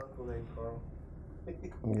 Forgive me. Uncle named Carl.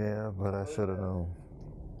 Yeah, but I should have known.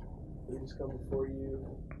 We just come before you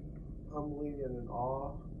humbly and in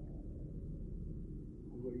awe of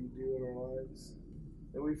what you do in our lives.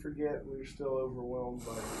 And we forget we're still overwhelmed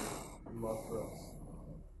by your love for us.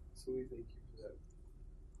 So we thank you for that.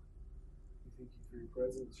 We thank you for your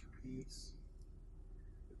presence, your peace,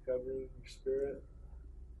 your covering, your spirit,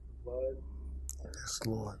 your blood. Yes,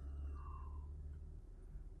 Lord.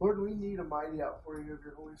 Lord, we need a mighty outpouring of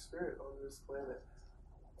your Holy Spirit on this planet.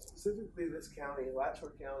 Specifically this county,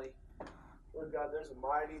 Alachua County. Lord God, there's a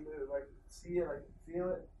mighty move. I can see it, I can feel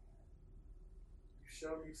it. You've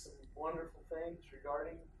shown me some wonderful things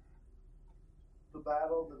regarding the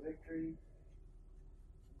battle, the victory.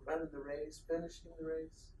 running the race, finishing the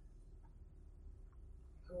race.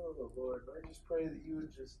 Oh, Lord, I just pray that you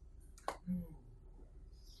would just,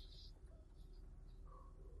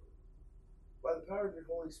 by the power of your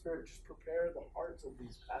Holy Spirit, just prepare the hearts of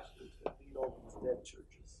these pastors that lead all these dead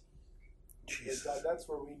churches. Jesus. God, that's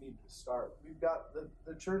where we need to start. We've got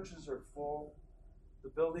the churches are full, the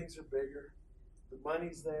buildings are bigger, the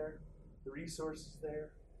money's there, the resources there,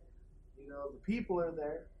 the people are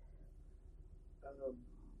there.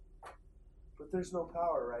 But there's no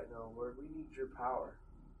power right now, Lord. We need your power.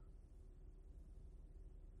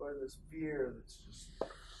 Lord, this fear that's just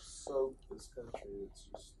soaked this country, it's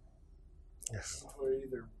just, Yes. we're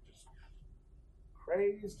either just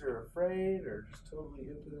crazed or afraid or just totally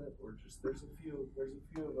impotent, or just there's a few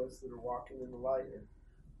of us that are walking in the light and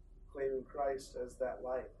claiming Christ as that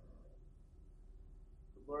light.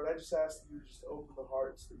 But Lord, I just ask that you would just open the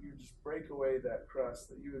hearts, that you would just break away that crust,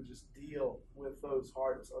 that you would just deal with those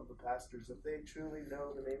hearts of the pastors. If they truly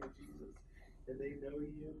know the name of Jesus and they know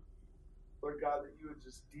you, Lord God, that you would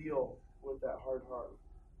just deal with that hard heart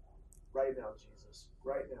right now, Jesus.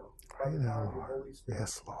 Right now. By the power of your Holy Spirit.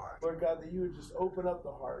 Yes, Lord. Lord God, that you would just open up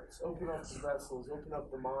the hearts, open up the vessels, open up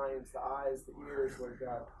the minds, the eyes, the ears, Lord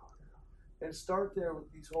God. And start there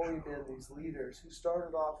with these holy men, these leaders who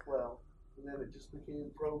started off well, and then it just became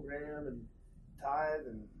program and tithe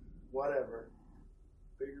and whatever.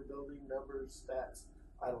 Bigger building, numbers, stats.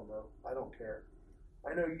 I don't know. I don't care.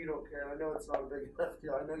 I know you don't care. I know it's not a big enough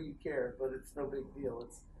deal. I know you care, but it's no big deal.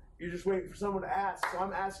 You're just waiting for someone to ask. So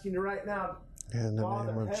I'm asking you right now, In the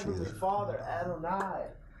Father, name of Heavenly Jesus. Father, Adonai,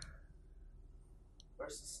 our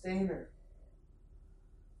sustainer.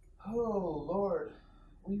 Oh, Lord,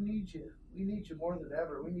 we need you. We need you more than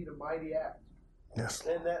ever. We need a mighty act. Yes.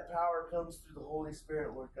 And that power comes through the Holy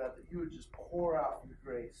Spirit, Lord God, that you would just pour out your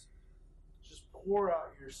grace. Just pour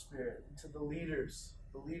out your Spirit into the leaders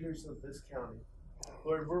of this county.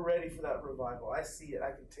 Lord, we're ready for that revival. I see it.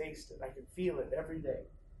 I can taste it. I can feel it every day.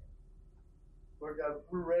 Lord God,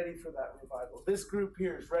 we're ready for that revival. This group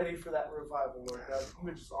here is ready for that revival, Lord God. You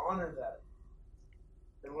would just honor that.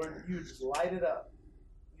 And Lord, you would just light it up.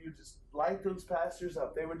 You would just light those pastors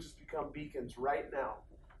up. They would just become beacons right now.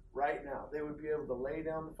 Right now. They would be able to lay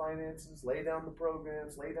down the finances, lay down the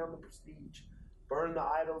programs, lay down the prestige, burn the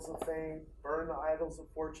idols of fame, burn the idols of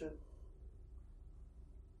fortune.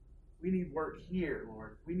 We need work here,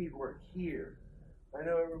 Lord. We need work here. I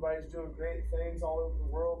know everybody's doing great things all over the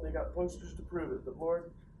world. They got posters to prove it. But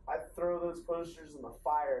Lord, I throw those posters in the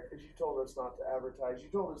fire because you told us not to advertise. You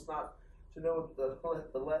told us not to know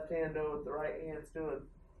what the left hand know what the right hand's doing.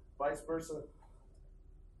 Vice versa.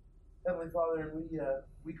 Heavenly Father,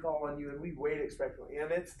 we call on you and we wait expectantly.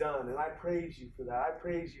 And it's done. And I praise you for that. I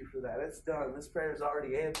praise you for that. It's done. This prayer is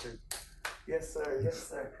already answered. Yes, sir. Yes,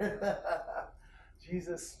 sir.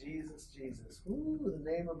 Jesus, Jesus, Jesus. Ooh, the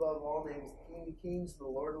name above all names, the King of Kings, the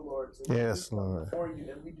Lord of Lords. And Yes, Lord. Before you,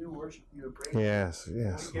 and we do worship you and praise Yes, you.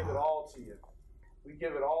 yes, We give it Lord. all to you. We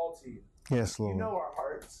give it all to you. Yes, You Lord. know our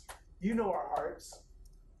hearts. You know our hearts.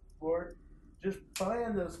 Lord, just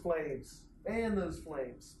fan those flames. Fan those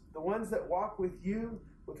flames. The ones that walk with you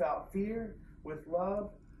without fear, with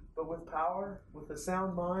love, but with power, with a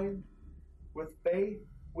sound mind, with faith,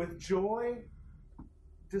 with joy,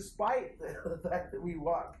 despite the fact that we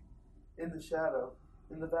walk in the shadow,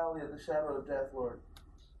 in the valley of the shadow of death, Lord.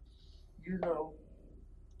 You know,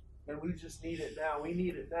 and we just need it now. We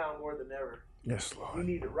need it now more than ever. Yes, We Lord.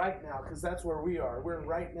 need it right now because that's where we are. We're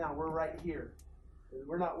right now. We're right here. And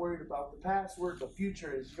we're not worried about the past. The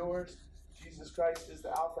future is yours. Jesus Christ is the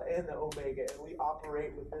Alpha and the Omega, and we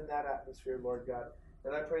operate within that atmosphere, Lord God.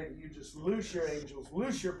 And I pray that you just loose your angels,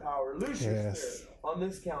 loose your power, loose your Yes. spirit on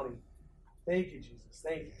this county. Thank you, Jesus.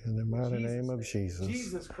 Thank you. In the mighty Jesus' name of Jesus.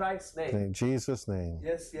 Jesus Christ's name. In Jesus' name.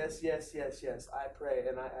 Yes, yes, yes, yes, yes. I pray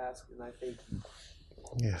and I ask and I thank you.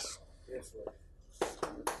 Yes. Yes, Lord.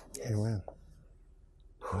 Yes. Amen.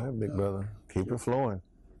 All right, big brother. Keep it flowing.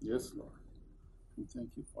 Yes, Lord. We thank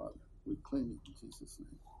you, Father. We claim it in Jesus'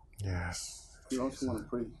 name. Yes. We also want to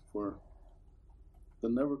pray for the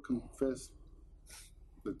never confess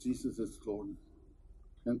that Jesus is Lord,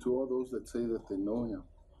 and to all those that say that they know Him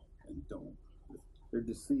and don't. They're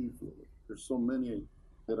deceived, Lord. There's so many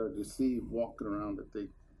that are deceived, walking around that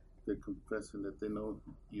they're confessing that they know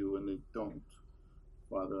you and they don't.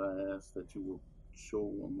 Father, I ask that you will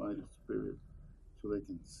show a mighty spirit so they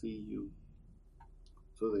can see you,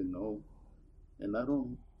 so they know. And not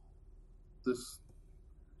only this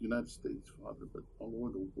United States, Father, but all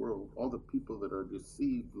over the world, all the people that are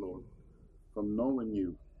deceived, Lord, from knowing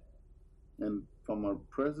you, and from our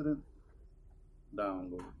president down,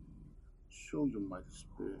 Lord. Show your mighty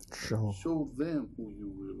spirit. Show. Show them who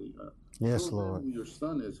you really Yes, Show Lord. them who your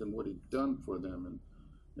son is and what he's done for them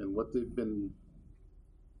and what they've been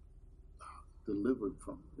delivered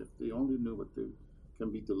from. If they only knew what they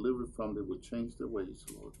can be delivered from, they would change their ways,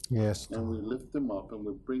 Lord. Yes, And we Lord. lift them up and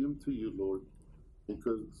we bring them to you, Lord,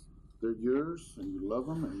 because they're yours and you love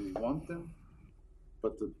them and you want them.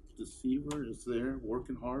 But the deceiver is there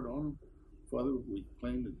working hard on them. Father, we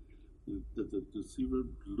claim that the deceiver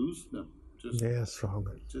loose them. Yes,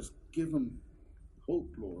 Father. Just give them hope,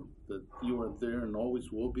 Lord, that you are there and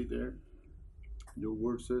always will be there. Your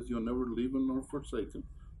word says you'll never leave them nor forsake them.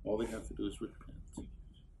 All they have to do is repent.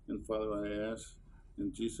 And Father, I ask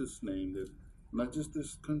in Jesus' name that not just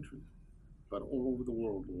this country, but all over the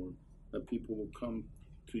world, Lord, that people will come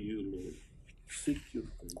to you, Lord, seek your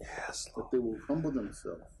face, Yes, that they will humble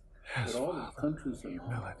themselves, that all the countries and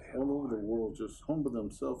all over the world just humble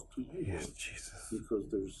themselves to you, Yes, Lord, Jesus. because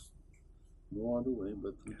there's no other way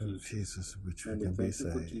but through In Jesus. Jesus, which we And we can be thank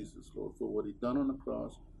you for saved. Jesus, Lord, for what he done on the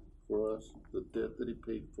cross for us, the debt that he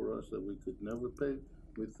paid for us that we could never pay.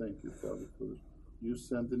 We thank you, Father, for you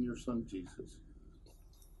sending your son Jesus.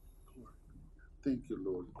 Thank you,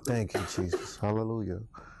 Lord. Thank you, Jesus. Hallelujah.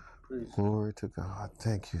 Praise Glory to God.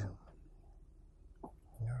 Thank you.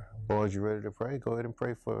 Boys, you ready to pray? Go ahead and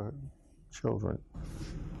pray for children.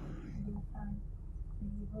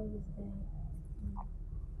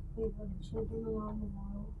 Pray for the children around the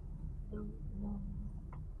world.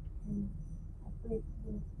 And I pray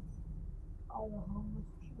for all the homeless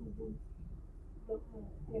children that were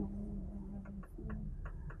their homes and having food.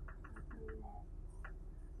 I pray that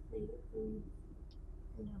they get food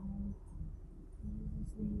in their homes. In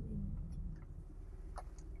Jesus' name, amen.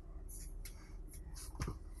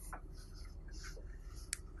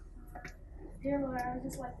 Dear Lord, I would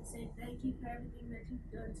just like to say thank you for everything that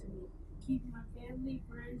you've done to me, keeping my family,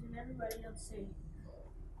 friends, and everybody else safe.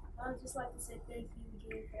 I would just like to say thank you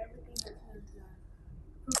again for everything that you have done,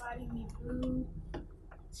 providing me food,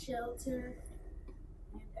 shelter,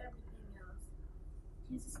 and everything else.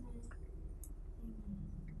 In Jesus' name, amen.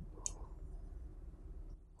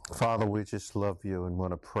 Father, we just love you and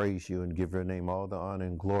want to praise you and give your name all the honor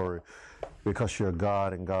and glory because you're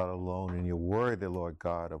God and God alone, and you're worthy, Lord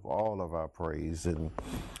God, of all of our praise. And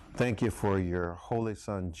thank you for your holy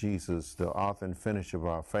Son, Jesus, the author and finisher of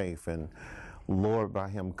our faith. And Lord, by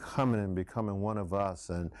him coming and becoming one of us,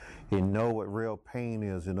 and he knows what real pain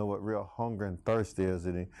is, he knows what real hunger and thirst is,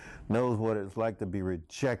 and he knows what it's like to be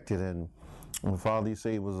rejected. And Father, you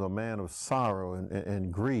say he was a man of sorrow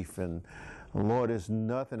and grief. And Lord, there's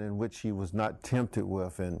nothing in which he was not tempted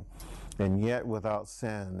with, and yet without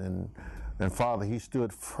sin. And Father, he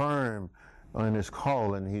stood firm on his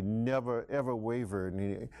call, and he never ever wavered.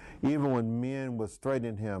 And even when men was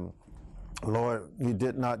threatening him, Lord, he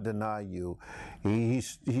did not deny you. He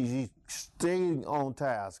stayed on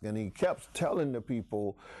task, and he kept telling the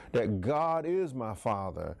people that God is my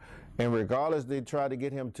Father. And regardless they tried to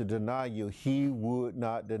get him to deny you, he would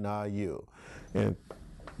not deny you. And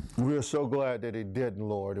we're so glad that he didn't,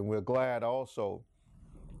 Lord. And we're glad also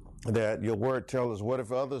that your word tells us, what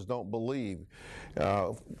if others don't believe?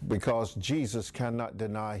 Because Jesus cannot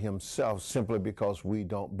deny himself simply because we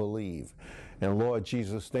don't believe. And Lord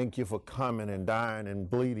Jesus, thank you for coming and dying and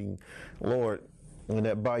bleeding, Lord, and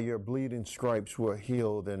that by your bleeding stripes we're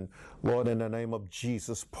healed. And Lord, in the name of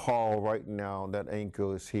Jesus, Paul, right now, that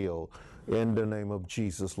ankle is healed. In the name of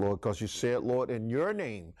Jesus, Lord, because you said, Lord, in your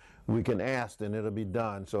name we can ask and it'll be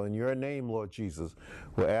done. So in your name, Lord Jesus,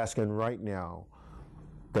 we're asking right now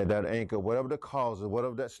that ankle, whatever the cause of,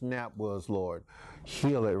 whatever that snap was, Lord,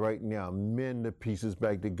 heal it right now. Mend the pieces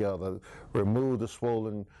back together. Remove the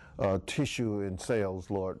swollen tissue and cells,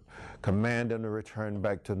 Lord. Command them to return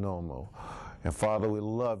back to normal. And Father, we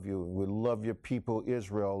love you. We love your people,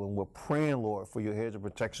 Israel, and we're praying, Lord, for your hedge of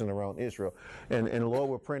protection around Israel. And Lord,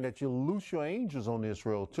 we're praying that you loose your angels on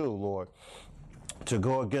Israel too, Lord, to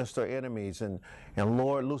go against our enemies. And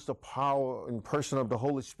Lord, loose the power and person of the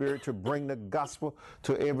Holy Spirit to bring the gospel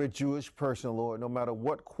to every Jewish person, Lord, no matter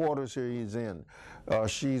what quarters he's in,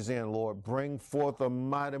 she's in, Lord. Bring forth a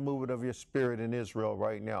mighty movement of your spirit in Israel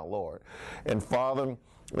right now, Lord. And Father,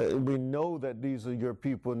 we know that these are your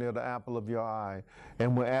people near the apple of your eye.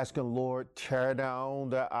 And we're asking, Lord, tear down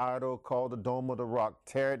that idol called the Dome of the Rock.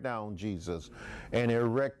 Tear it down, Jesus, and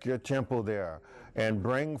erect your temple there. And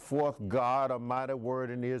bring forth, God, a mighty word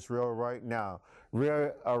in Israel right now.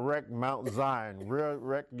 Erect Mount Zion.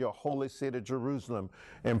 Erect your holy city, Jerusalem.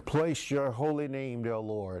 And place your holy name there,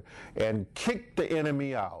 Lord. And kick the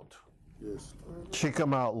enemy out. Yes. Kick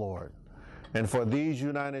them out, Lord. And for these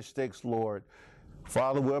United States, Lord,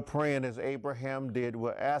 Father, we're praying as Abraham did.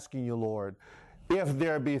 We're asking you, Lord, If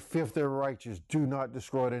there be 50 righteous, do not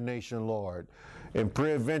destroy the nation, Lord. And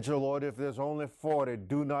peradventure, Lord, if there's only 40,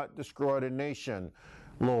 do not destroy the nation,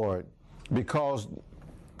 Lord. Because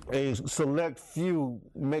a select few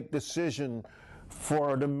make decision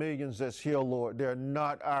for the millions that's here, Lord. They're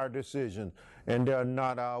not our decision, and they're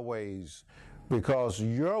not our ways. Because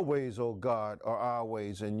your ways, oh God, are our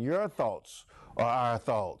ways, and your thoughts are our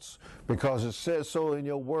thoughts. Because it says so in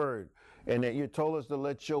your word, and that you told us to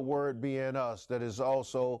let your word be in us, that is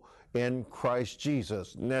also in Christ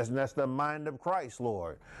Jesus. And that's the mind of Christ,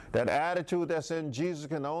 Lord. That attitude that's in Jesus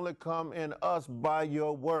can only come in us by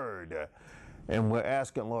your word. And we're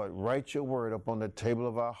asking, Lord, write your word up on the table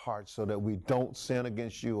of our hearts so that we don't sin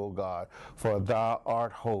against you, O God, for thou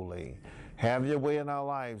art holy. Have your way in our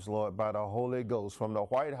lives, Lord, by the Holy Ghost, from the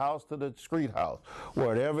White House to the street house,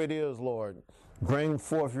 whatever it is, Lord. Bring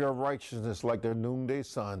forth your righteousness like the noonday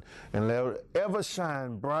sun, and let it ever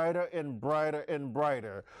shine brighter and brighter and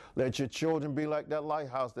brighter. Let your children be like that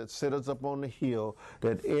lighthouse that sitteth up on the hill,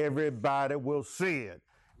 that everybody will see it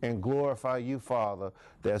and glorify you, Father,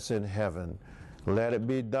 that's in heaven. Let it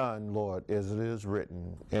be done, Lord, as it is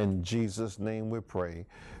written. In Jesus' name we pray.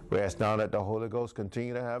 We ask now that the Holy Ghost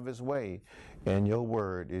continue to have his way in your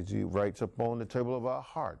word as he writes upon the table of our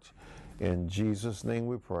hearts. In Jesus' name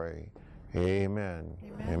we pray. Amen.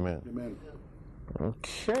 Amen. Amen.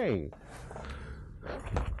 Okay.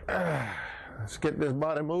 Let's get this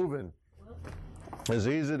body moving. It's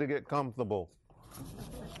easy to get comfortable.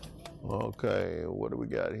 Okay, what do we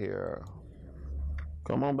got here?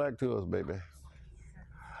 Come on back to us, baby.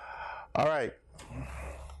 All right.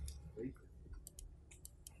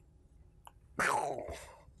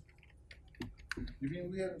 You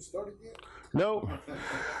mean we haven't started yet? No.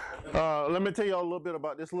 Let me tell you all a little bit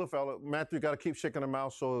about this little fella. Matthew got to keep shaking him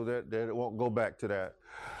out so that it won't go back to that.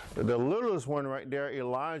 The littlest one right there,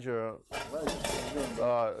 Elijah,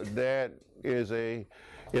 that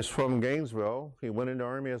is from Gainesville. He went in the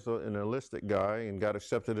Army as an enlisted guy and got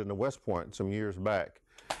accepted into West Point some years back.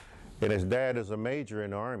 And his dad is a major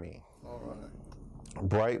in the Army. All right.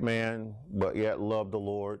 Bright man, but yet loved the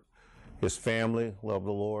Lord. His family loved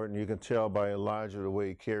the Lord, and you can tell by Elijah the way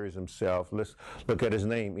he carries himself. Let's look at his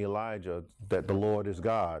name, Elijah, that the Lord is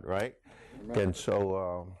God, right? Amen. And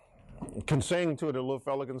so can sing too. The little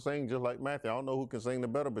fella can sing just like Matthew. I don't know who can sing the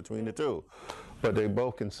better between the two, but they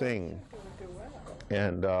both can sing.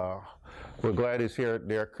 And we're glad he's here.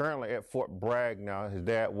 They're currently at Fort Bragg now. His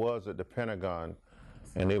dad was at the Pentagon,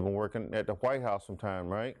 and they've been working at the White House some time,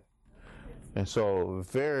 right? And so,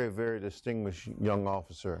 very, very distinguished young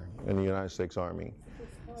officer in the United States Army.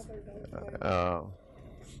 I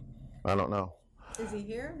don't know. Is he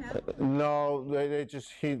here now? No, they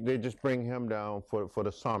just bring him down for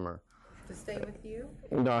the summer. To stay with you?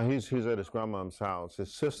 No, he's at his grandmom's house.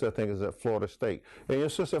 His sister, I think, is at Florida State. And your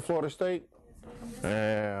sister at Florida State?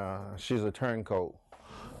 Yeah, she's a turncoat.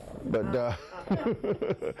 But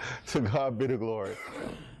to God be the glory.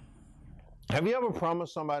 Have you ever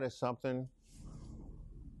promised somebody something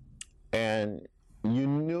and you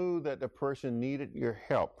knew that the person needed your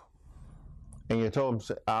help and you told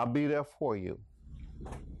them, I'll be there for you,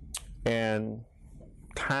 and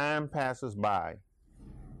time passes by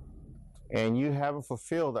and you haven't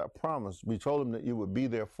fulfilled that promise? We told them that you would be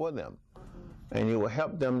there for them and you would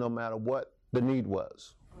help them no matter what the need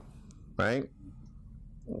was, right?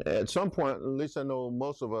 At some point, at least I know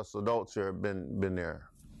most of us adults here have been there.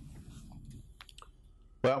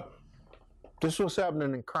 Well, this was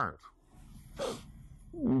happening in Corinth.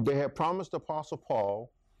 They had promised Apostle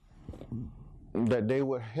Paul that they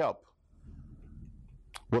would help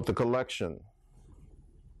with the collection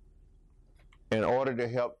in order to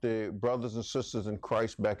help the brothers and sisters in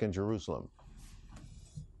Christ back in Jerusalem.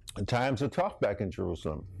 And times are tough back in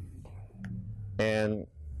Jerusalem. And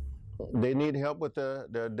they need help with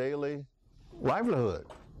their daily livelihood.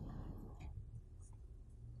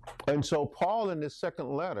 And so Paul, in this second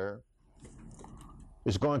letter,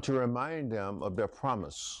 is going to remind them of their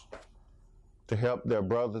promise to help their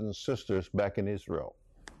brothers and sisters back in Israel.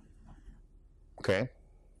 Okay?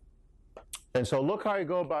 And so look how you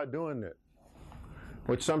go about doing it,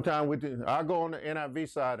 which sometimes we do. I'll go on the NIV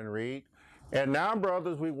side and read. And now,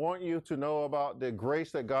 brothers, we want you to know about the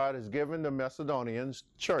grace that God has given the Macedonian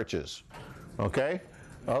churches. Okay?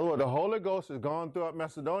 Otherwise, the Holy Ghost has gone throughout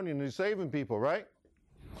Macedonia and he's saving people, right?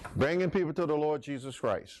 Bringing people to the Lord Jesus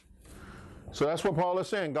Christ. So that's what Paul is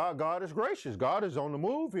saying. God is gracious. God is on the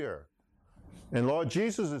move here. And Lord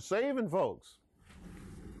Jesus is saving folks.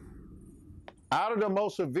 Out of the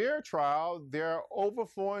most severe trial, their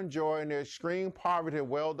overflowing joy and their extreme poverty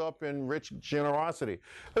welled up in rich generosity.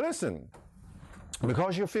 Listen,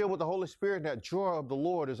 Because you're filled with the Holy Spirit, that joy of the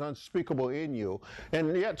Lord is unspeakable in you.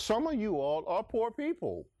 And yet some of you all are poor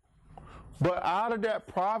people. But out of that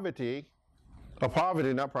poverty, out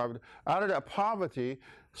of that poverty,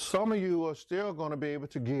 some of you are still going to be able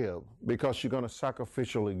to give because you're going to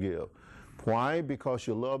sacrificially give. Why? Because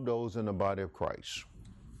you love those in the body of Christ.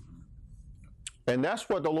 And that's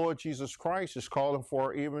what the Lord Jesus Christ is calling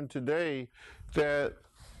for even today, that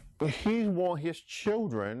he wants his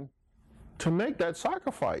children to make that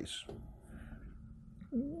sacrifice.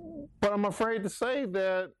 But I'm afraid to say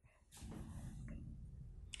that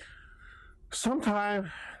sometimes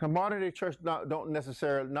the modern day church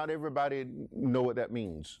not everybody know what that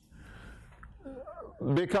means.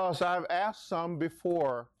 Because I've asked some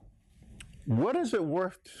before, what is it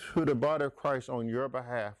worth to the body of Christ on your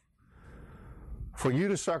behalf for you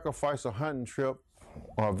to sacrifice a hunting trip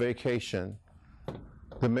or a vacation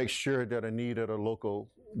to make sure that a need of the local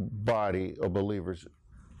body of believers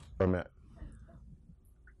are met?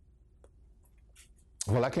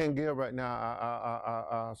 Well, I can't give right now.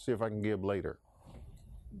 I'll see if I can give later.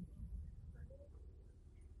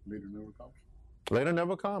 Later never comes. Later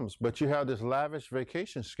never comes, but you have this lavish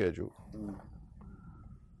vacation schedule.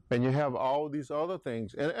 And you have all these other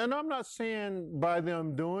things. And I'm not saying by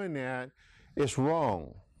them doing that it's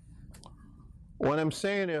wrong. What I'm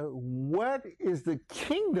saying is, what is the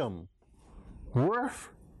kingdom worth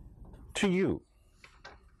to you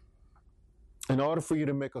in order for you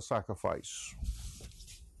to make a sacrifice?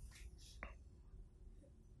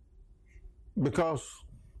 Because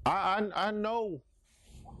I know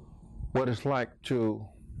what it's like to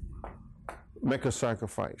make a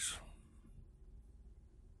sacrifice.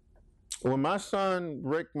 When my son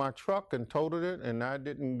wrecked my truck and totaled it, and I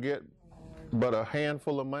didn't get but a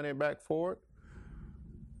handful of money back for it,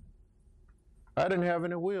 I didn't have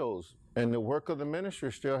any wheels, and the work of the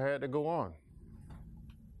ministry still had to go on.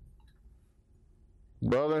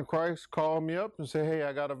 Brother in Christ called me up and said, hey,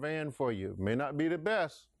 I got a van for you. It may not be the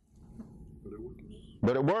best,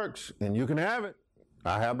 but it works, and you can have it.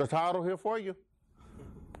 I have the title here for you.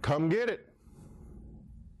 Come get it.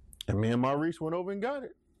 And me and Maurice went over and got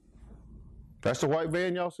it. That's the white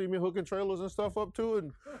van y'all see me hooking trailers and stuff up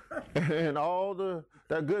to, and all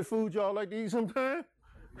that good food y'all like to eat sometimes.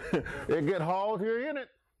 It get hauled here in it.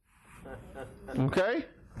 Okay?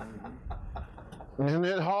 And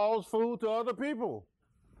it hauls food to other people.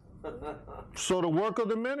 So the work of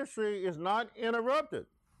the ministry is not interrupted.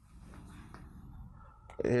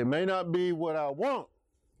 It may not be what I want,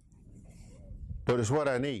 but it's what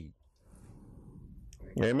I need.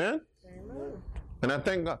 Amen? Amen. And I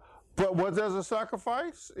think, but was there a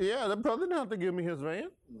sacrifice? Yeah, the brother didn't have to give me his van.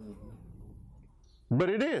 But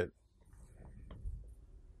he did.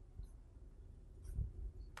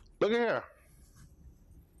 Look at here.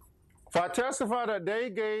 For I testify that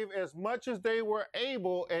they gave as much as they were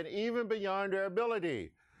able and even beyond their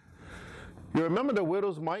ability. You remember the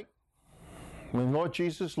widow's mite? When Lord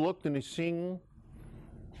Jesus looked and he seen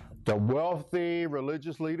the wealthy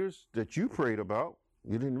religious leaders that you prayed about,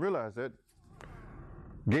 you didn't realize that,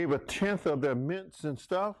 gave a tenth of their mints and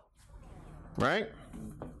stuff, right?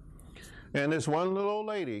 And this one little old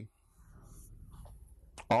lady,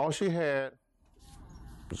 all she had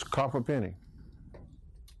was a copper penny,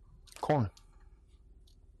 coin.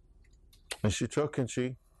 And she took and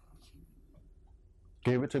she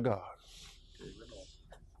gave it to God.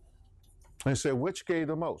 And said, which gave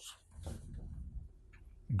the most?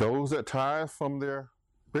 Those that tithe from their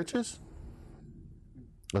riches?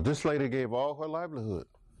 But this lady gave all her livelihood,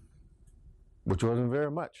 which wasn't very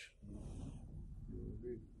much.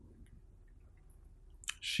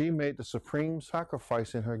 She made the supreme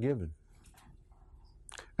sacrifice in her giving.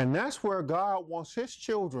 And that's where God wants his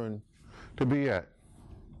children to be at.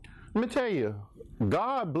 Let me tell you,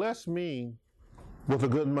 God blessed me with a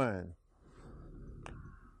good mind.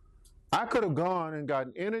 I could have gone and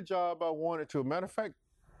gotten any job I wanted to. Matter of fact,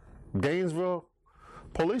 Gainesville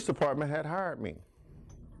Police Department had hired me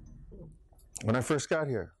when I first got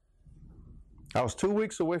here. I was 2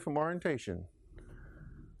 weeks away from orientation.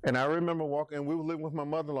 And I remember walking, we were living with my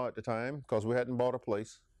mother-in-law at the time because we hadn't bought a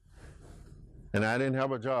place. And I didn't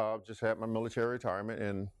have a job, just had my military retirement.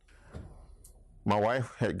 And my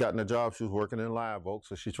wife had gotten a job. She was working in Live Oak,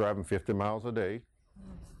 so she's driving 50 miles a day.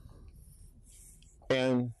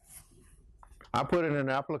 And I put in an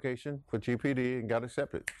application for GPD and got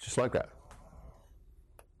accepted, just like that.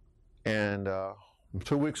 And I'm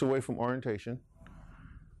 2 weeks away from orientation.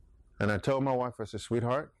 And I told my wife, I said,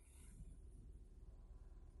 sweetheart,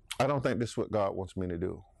 I don't think this is what God wants me to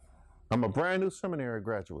do. I'm a brand new seminary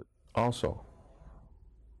graduate also.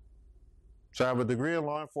 So I have a degree in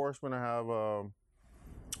law enforcement. I have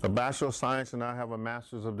a Bachelor of Science, and I have a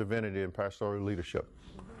Master's of Divinity in Pastoral Leadership.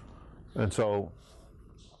 And so,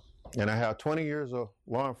 and I have 20 years of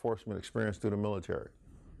law enforcement experience through the military.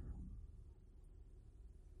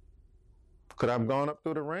 Could I have gone up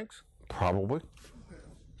through the ranks? Probably.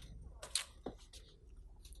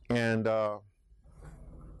 And I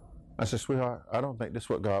said, sweetheart, I don't think this is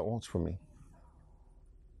what God wants for me.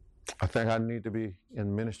 I think I need to be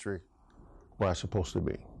in ministry where I'm supposed to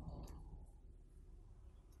be.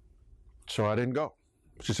 So I didn't go.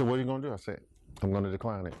 She said, what are you going to do? I said, I'm going to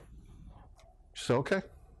decline it. She said, okay.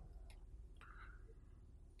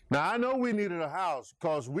 Now, I know we needed a house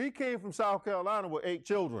because we came from South Carolina with 8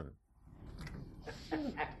 children.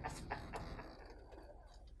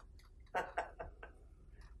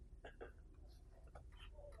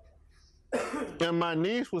 And my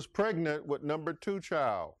niece was pregnant with number 2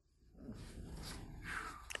 child.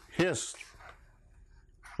 His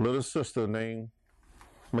little sister named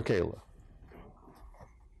Michaela.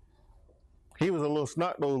 He was a little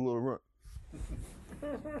snot-nosed little runt.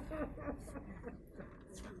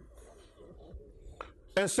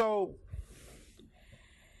 And so,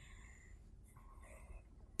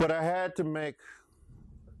 but I had to make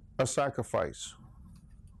a sacrifice.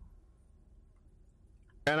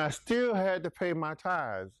 And I still had to pay my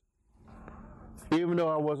tithes, even though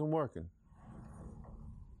I wasn't working.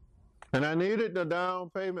 And I needed the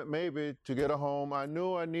down payment maybe to get a home. I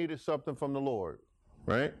knew I needed something from the Lord,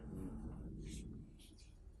 right?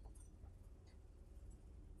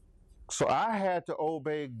 So I had to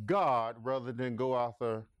obey God rather than go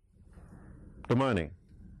after the money.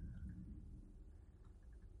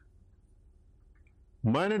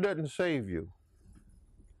 Money doesn't save you.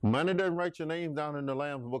 Money doesn't write your name down in the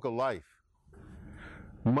Lamb's Book of Life.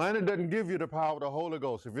 Money doesn't give you the power of the Holy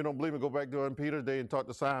Ghost. If you don't believe me, go back during Peter's day and talk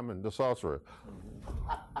to Simon, the sorcerer.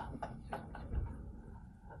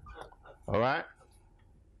 All right?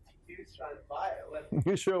 He was trying to buy it.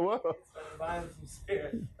 You sure was. He was trying to buy him some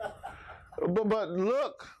spirits. But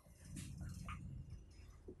look,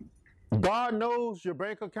 God knows your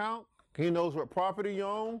bank account. He knows what property you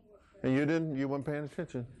own, and you weren't paying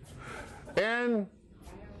attention. And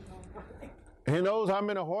He knows how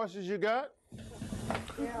many horses you got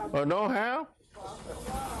or don't have.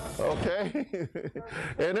 Okay.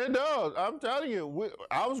 And it does. I'm telling you,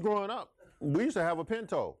 I was growing up. We used to have a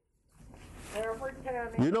Pinto. Every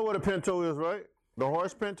penny. You know what a Pinto is, right? The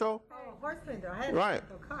horse Pinto? Oh, horse pinto. I had Right.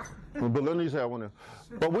 a car. But Linda used to have one there.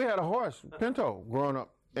 But we had a horse, Pinto, growing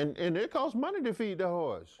up. And it costs money to feed the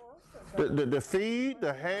horse. The feed,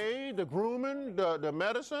 the hay, the grooming, the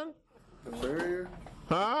medicine. The barrier.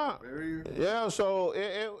 Huh? Barrier. Yeah, so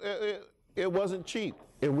it wasn't cheap.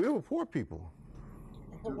 And we were poor people.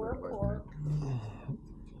 We're poor.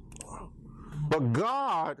 But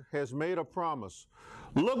God has made a promise.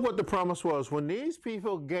 Look what the promise was. When these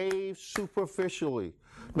people gave superficially,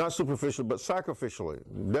 not superficially, but sacrificially.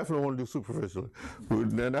 Definitely want to do superficially.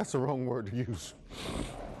 And that's the wrong word to use.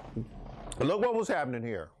 Look what was happening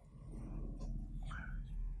here.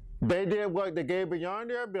 They did what they gave beyond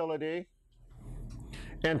their ability,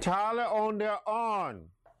 entirely on their own.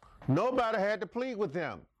 Nobody had to plead with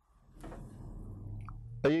them.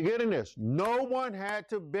 Are you getting this? No one had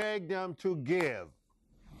to beg them to give.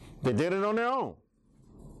 They did it on their own.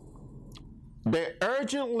 They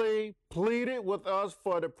urgently pleaded with us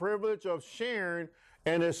for the privilege of sharing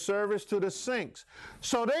in his service to the saints.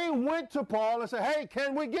 So they went to Paul and said, hey,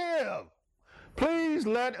 can we give? Please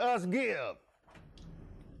let us give.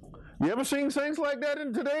 You ever seen saints like that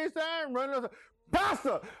in today's time? Running up,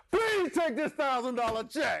 Pastor, please take this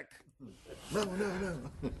 $1,000 check.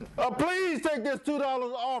 No. Please take this $2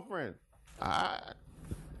 offering.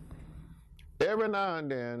 Every now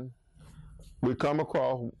and then, we come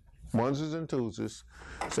across onesies and twosies,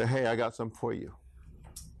 say, hey, I got something for you.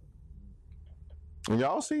 And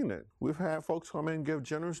y'all seen it. We've had folks come in and give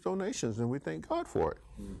generous donations, and we thank God for it.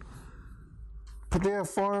 But there are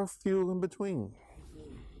far few in between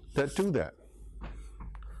that do that.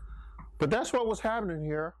 But that's what was happening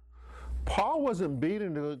here. Paul wasn't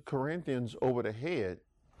beating the Corinthians over the head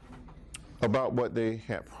about what they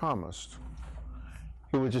had promised.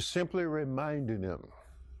 He was just simply reminding them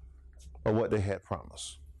of what they had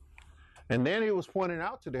promised. And then he was pointing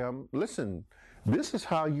out to them, listen, this is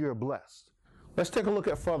how you're blessed. Let's take a look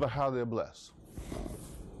at further how they're blessed.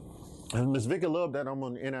 And Ms. Vicky loved that I'm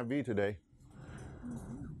on the NIV today.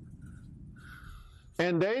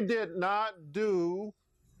 And they did not do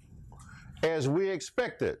as we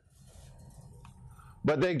expected,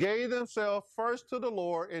 but they gave themselves first to the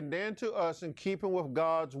Lord and then to us in keeping with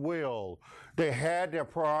God's will. They had their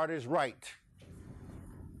priorities right.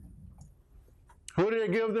 Who did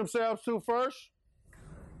they give themselves to first?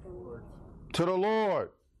 To the Lord.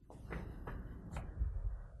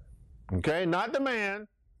 Okay, not the man,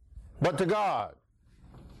 but to God.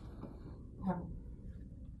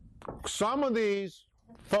 Some of these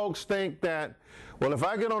folks think that, well, if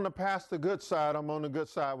I get on the pastor good side, I'm on the good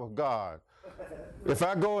side with God. If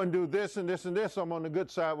I go and do this and this and this, I'm on the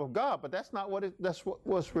good side with God. But that's not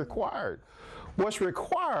what's required. What's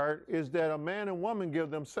required is that a man and woman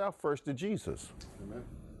give themselves first to Jesus. Amen.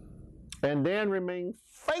 And then remain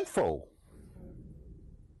faithful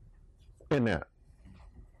in that.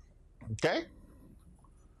 Okay?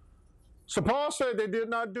 So Paul said they did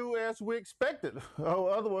not do as we expected.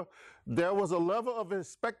 Otherwise, there was a level of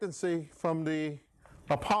expectancy from the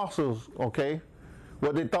apostles, okay,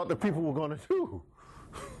 what they thought the people were going to do.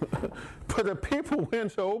 But the people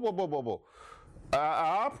went to,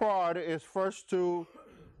 our priority is first to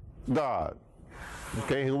God.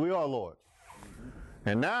 Okay, here we are, Lord.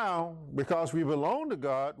 And now, because we belong to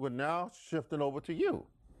God, we're now shifting over to you.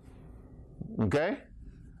 Okay?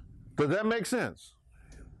 Does that make sense?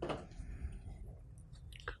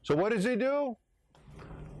 So what does he do?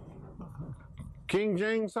 King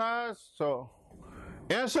James says, so,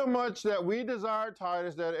 insomuch that we desire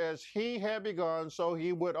Titus that as he had begun, so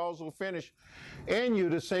he would also finish in you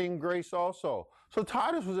the same grace also. So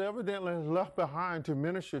Titus was evidently left behind to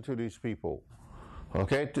minister to these people,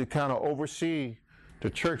 okay, to kind of oversee the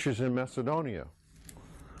churches in Macedonia.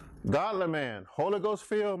 Godly man, Holy Ghost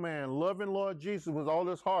filled man, loving Lord Jesus with all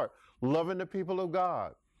his heart, loving the people of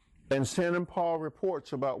God, and sending Paul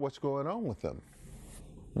reports about what's going on with them.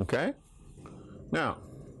 Okay? Now,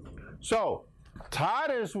 so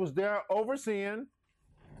Titus was there overseeing.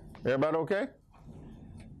 Everybody okay?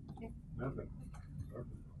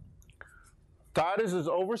 Titus is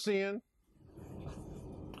overseeing.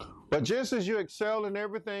 But just as you excel in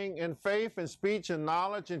everything, in faith and speech and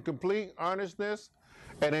knowledge and complete earnestness,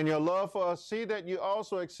 and in your love for us, see that you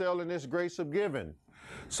also excel in this grace of giving.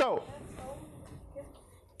 So,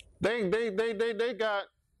 they got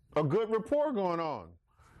a good rapport going on.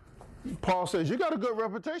 Paul says, you got a good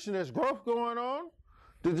reputation. There's growth going on.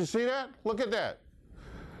 Did you see that? Look at that.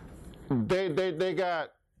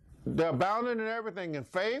 They're abounding in everything, in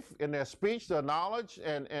faith, in their speech, their knowledge,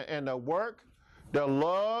 and their work, their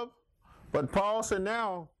love. But Paul said,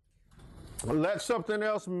 now, let something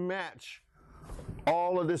else match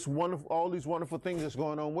all these wonderful things that's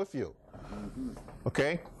going on with you.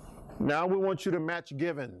 Okay? Now we want you to match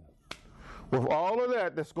giving. With all of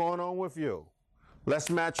that that's going on with you, let's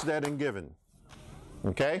match that in giving.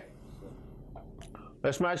 Okay?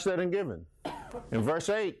 Let's match that in giving. In verse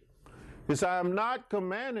 8, he says, I am not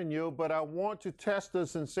commanding you, but I want to test the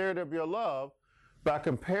sincerity of your love by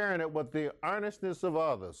comparing it with the earnestness of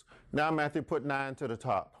others. Now, Matthew, put 9 to the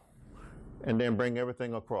top and then bring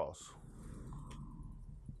everything across.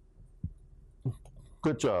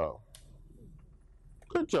 Good job.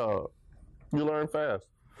 Good job. You learn fast.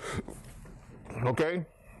 Okay?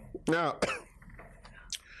 Now,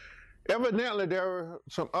 evidently there were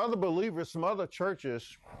some other believers, some other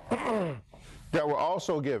churches that were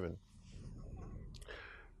also giving.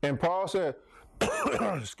 And Paul said,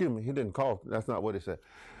 excuse me, he didn't call, that's not what he said.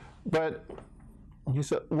 But he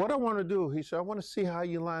said, what I want to do, he said, I want to see how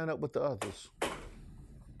you line up with the others.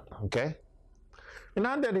 Okay? And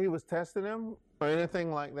not that he was testing them or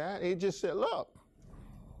anything like that. He just said, look,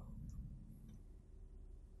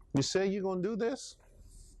 you say you're going to do this?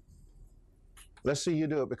 Let's see you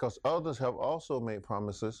do it, because others have also made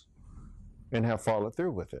promises and have followed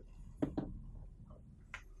through with it.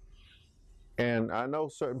 And I know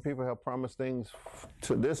certain people have promised things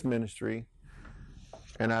to this ministry,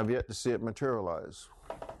 and I've yet to see it materialize.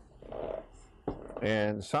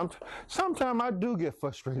 And sometimes I do get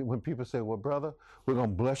frustrated when people say, well, brother, we're going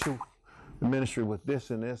to bless you the ministry with this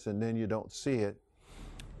and this, and then you don't see it.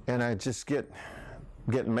 And I just get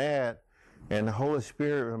mad. And the Holy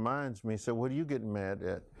Spirit reminds me, so what are you getting mad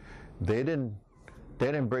at? They didn't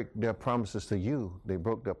break their promises to you. They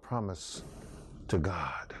broke their promise to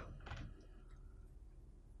God.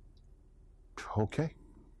 Okay.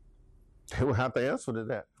 They will have to answer to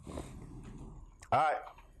that. All right.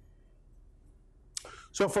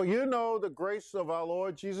 So for you know the grace of our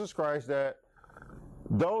Lord Jesus Christ, that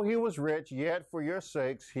though he was rich, yet for your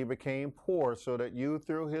sakes he became poor, so that you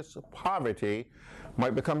through his poverty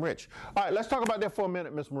might become rich. All right, let's talk about that for a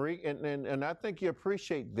minute, Miss Marie, and I think you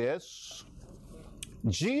appreciate this.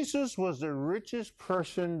 Jesus was the richest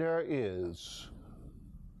person there is.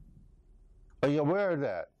 Are you aware of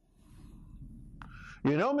that?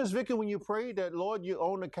 You know, Miss Vicky, when you prayed that, Lord, you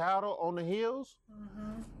own the cattle on the hills,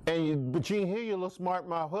 but you didn't hear your little smart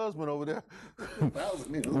mouth husband over there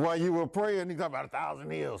 1,000 hills. while you were praying. He talked about 1,000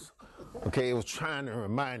 hills. Okay, it was trying to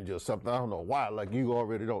remind you of something. I don't know why, like you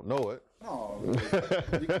already don't know it. No,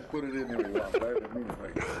 you can put it in there a lot better than me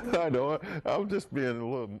right now. I know it. I'm just being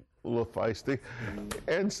a little feisty.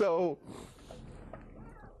 And so,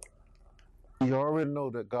 you already know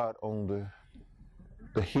that God owned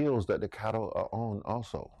the hills that the cattle are on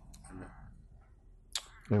also.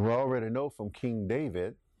 And we already know from King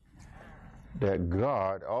David that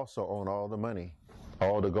God also owned all the money,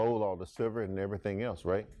 all the gold, all the silver, and everything else,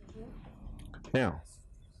 right? Now,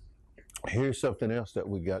 here's something else that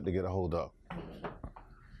we got to get a hold of.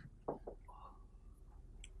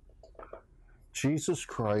 Jesus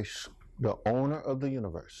Christ, the owner of the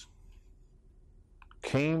universe,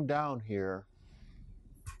 came down here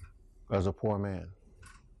as a poor man.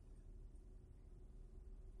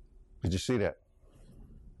 Did you see that?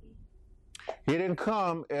 He didn't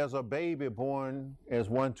come as a baby born as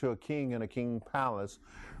one to a king in a king palace,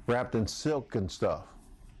 wrapped in silk and stuff.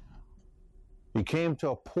 He came to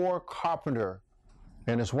a poor carpenter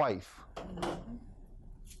and his wife,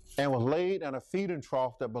 and was laid in a feeding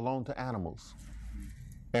trough that belonged to animals,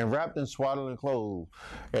 and wrapped in swaddling clothes.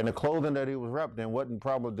 And the clothing that he was wrapped in wasn't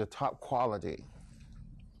probably the top quality.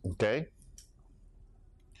 Okay?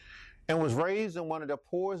 And was raised in one of the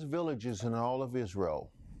poorest villages in all of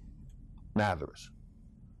Israel, Nazareth.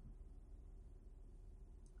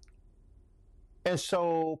 And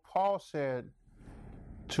so Paul said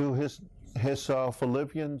to his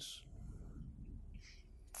Philippians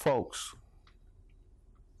folks,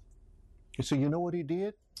 he said, you know what he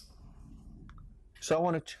did? So I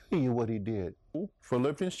want to tell you what he did.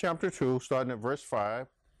 Philippians chapter 2, starting at verse 5.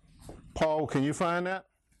 Paul, can you find that?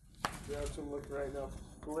 Yeah, that's what I'm looking right now.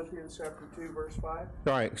 Philippians chapter 2, verse 5.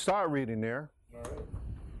 All right, start reading there. All right.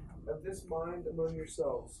 Have this mind among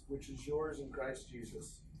yourselves, which is yours in Christ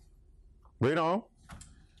Jesus, Read on.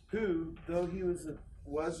 who, though he was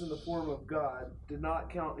in the form of God, did not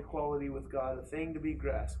count equality with God a thing to be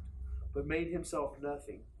grasped, but made himself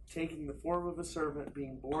nothing, taking the form of a servant,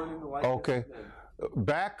 being born in the likeness Okay. of men.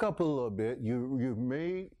 Back up a little bit. You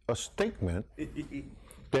made a statement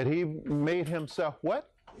that he made himself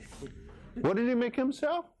what? What did he make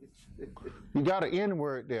himself? You got an N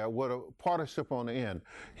word there with a participle on the end.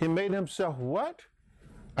 He made himself what?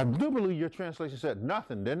 I do believe your translation said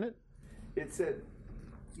nothing, didn't it? It said,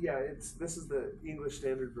 yeah, this is the English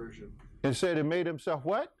Standard Version. It said he made himself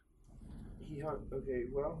what? Okay,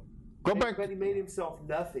 well. Go back. But he made himself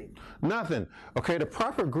nothing. Nothing. Okay, the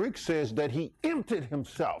proper Greek says that he emptied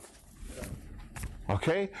himself.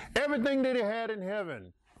 Okay? Everything that he had in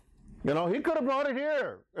heaven. You know, he could have brought it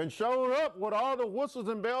here and showed up with all the whistles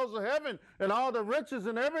and bells of heaven and all the riches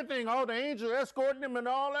and everything, all the angels escorting him and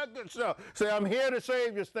all that good stuff. Say, I'm here to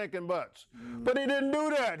save your stinking butts. But he didn't do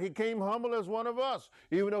that. He came humble as one of us,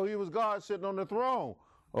 even though he was God sitting on the throne.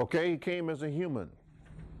 Okay, he came as a human.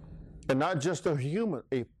 And not just a human,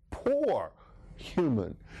 a poor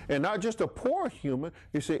human. And not just a poor human,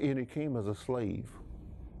 he said, and he came as a slave.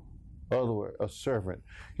 Other word, a servant.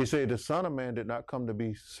 He said, the Son of Man did not come to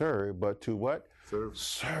be served, but to what? Serve.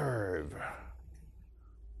 Serve.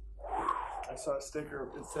 I saw a sticker.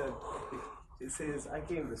 It says, "I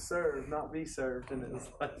came to serve, not be served," and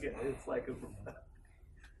it's like a. Do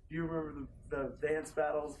you remember the dance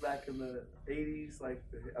battles back in the '80s?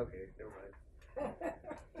 Okay, never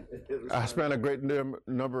mind. I spent a great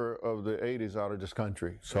number of the 80s out of this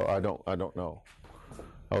country, so I don't know.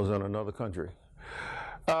 I was in another country.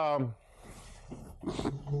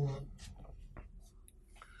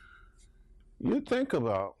 You think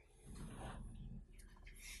about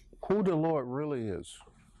who the Lord really is.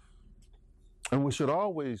 And we should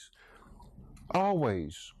always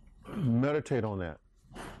meditate on that.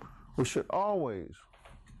 We should always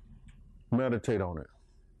meditate on it.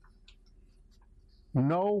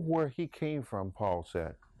 Know where he came from, Paul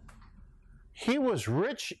said. He was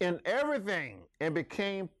rich in everything and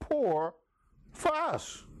became poor for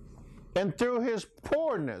us. And through his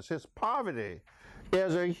poorness, his poverty,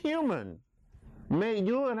 as a human, made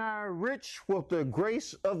you and I rich with the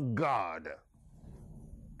grace of God.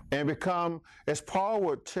 And become, as Paul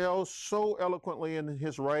would tell so eloquently in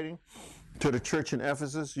his writing to the church in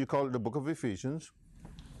Ephesus, you call it the book of Ephesians,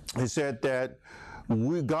 he said that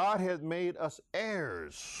God has made us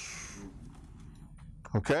heirs.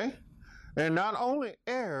 Okay? And not only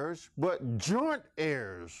heirs, but joint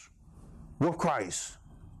heirs with Christ.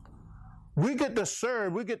 We get to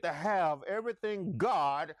serve, we get to have everything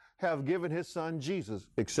God have given his son Jesus,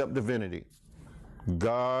 except divinity.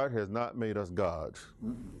 God has not made us gods.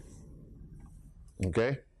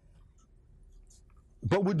 Okay?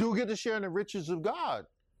 But we do get to share in the riches of God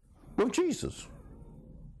with Jesus.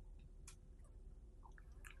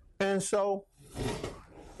 And so,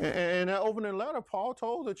 in that opening letter, Paul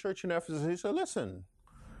told the church in Ephesus, he said, listen,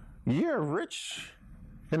 you're rich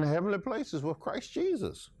in the heavenly places with Christ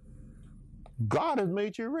Jesus. God has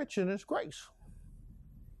made you rich in his grace.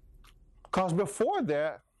 Because before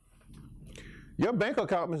that, your bank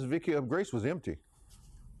account, Ms. Vicky, of grace was empty.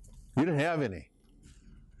 You didn't have any.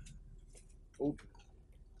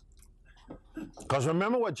 Because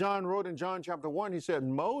remember what John wrote in John chapter 1, he said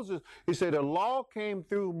the law came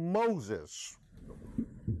through Moses,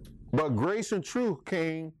 but grace and truth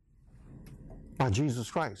came by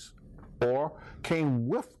Jesus Christ, or came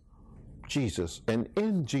with Jesus and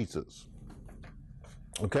in Jesus.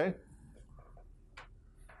 Okay?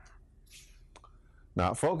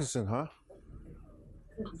 Not focusing, huh?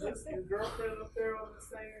 Is this your girlfriend up there on this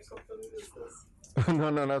thing or something? Who is this?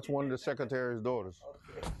 No, that's one of the secretary's daughters.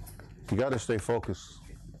 Okay. You got to stay focused.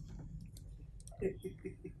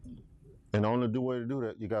 And the only way to do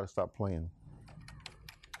that, you got to stop playing.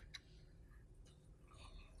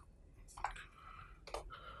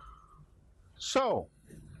 So,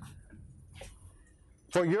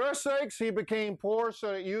 for your sakes, he became poor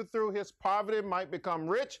so that you through his poverty might become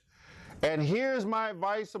rich. And here's my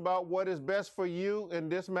advice about what is best for you in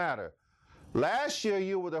this matter. Last year,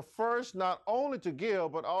 you were the first not only to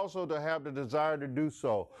give, but also to have the desire to do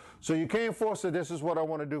so. So you can't force it, this is what I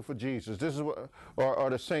want to do for Jesus. This is what, or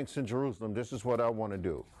the saints in Jerusalem, this is what I want to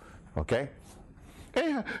do. Okay?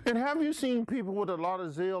 And have you seen people with a lot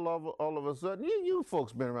of zeal all of a sudden? You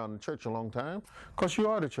folks been around the church a long time, because you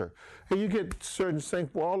are the church. And you get certain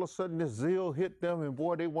saints, boy, all of a sudden this zeal hit them, and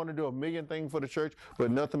boy, they want to do a million things for the church,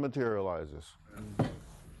 but nothing materializes.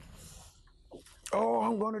 Oh,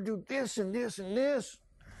 I'm going to do this and this and this.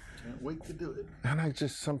 Can't wait to do it. And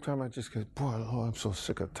sometimes I just go, boy, Lord, I'm so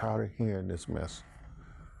sick of tired of hearing this mess.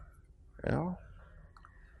 You know?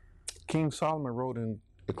 King Solomon wrote in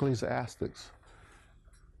Ecclesiastes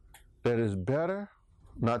that it's better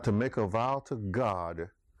not to make a vow to God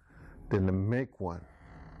than to make one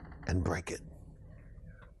and break it.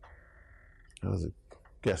 That was a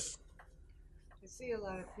guess. I see a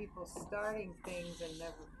lot of people starting things and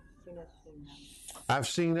never finishing them. I've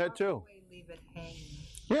seen that too. Leave it hanging.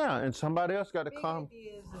 Yeah, and somebody else got to Big come.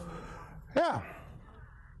 ideas and Yeah.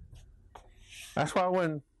 That's why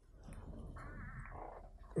when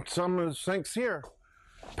some of the saints here,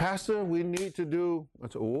 Pastor, we need to do, I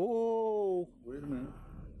said, oh, Wait a minute.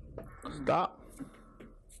 stop.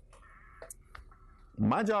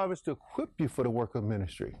 My job is to equip you for the work of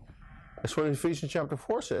ministry. That's what Ephesians chapter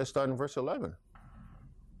 4 says, starting in verse 11.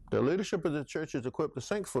 The leadership of the church is to equip the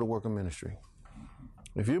saints for the work of ministry.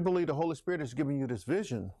 If you believe the Holy Spirit is giving you this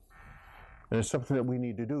vision, and it's something that we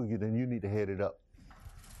need to do, then you need to head it up.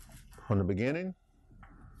 From the beginning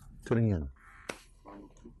to the end.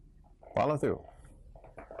 Follow through.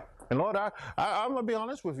 And Lord, I'm going to be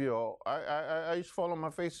honest with you all. I used to fall on my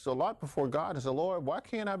face a lot before God and say, Lord, why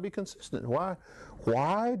can't I be consistent? Why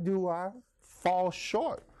do I fall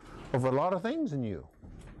short of a lot of things in you?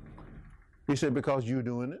 He said, because you're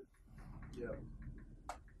doing it. Yeah.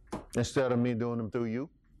 Instead of me doing them through you.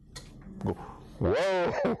 Go,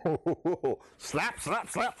 whoa. Slap, slap,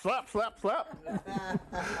 slap, slap, slap, slap.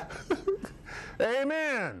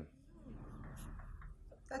 Amen.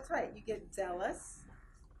 that's right. You get zealous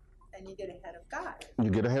and you get ahead of God. You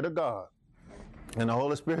get ahead of God. And the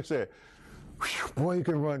Holy Spirit said, boy, you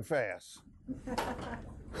can run fast.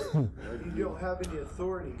 You don't have any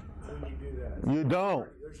authority when you do that. You don't.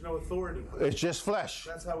 There's no authority. It's just flesh.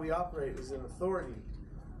 That's how we operate, is in authority.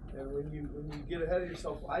 And when you get ahead of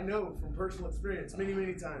yourself, I know from personal experience, many,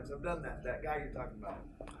 many times, I've done that. That guy you're talking about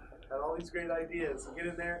had all these great ideas. I get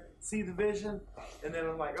in there, see the vision, and then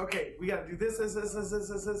I'm like, okay, we got to do this,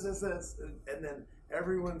 and then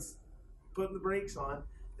everyone's putting the brakes on,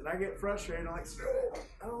 and I get frustrated. I'm like, screw it,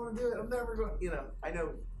 I don't want to do it. I'm never going. I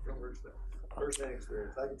know from first-hand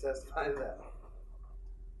experience. I can testify to that.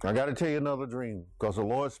 I got to tell you another dream, because the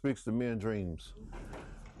Lord speaks to me in dreams.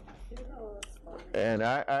 And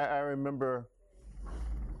I remember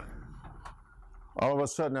all of a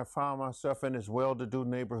sudden I found myself in this well-to-do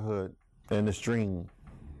neighborhood in this dream.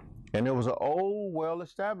 And it was an old,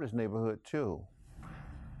 well-established neighborhood too.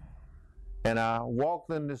 And I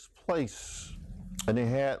walked in this place and they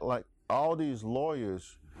had like all these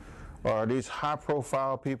lawyers or these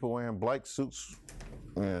high-profile people wearing black suits.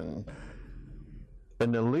 And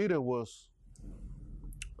the leader was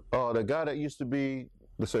the guy that used to be,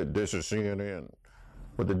 they said, this is CNN,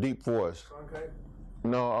 with a deep voice. Okay.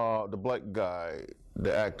 No, the black guy,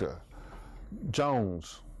 the actor,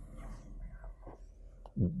 Jones,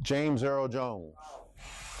 James Earl Jones,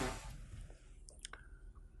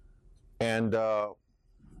 and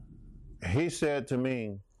he said to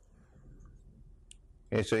me,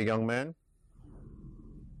 he said, "Young man,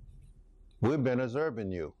 we've been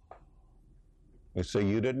observing you." He said,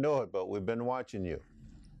 "You didn't know it, but we've been watching you."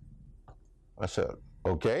 I said,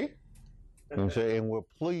 "Okay." And he said, "And we're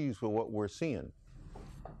pleased with what we're seeing."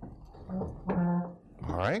 All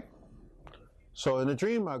right. So in the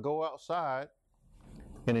dream, I go outside,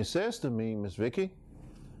 and it says to me, "Miss Vicky,"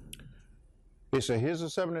 it said, "Here's a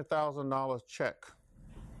 $70,000 check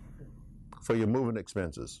for your moving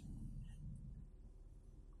expenses.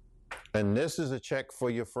 And this is a check for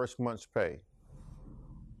your first month's pay.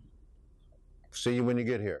 See you when you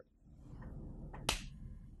get here."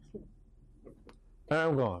 And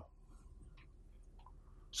I'm going.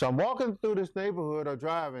 So I'm walking through this neighborhood or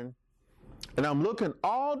driving, and I'm looking,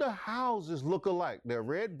 all the houses look alike. They're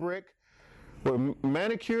red brick with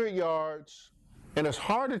manicured yards, and it's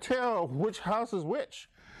hard to tell which house is which.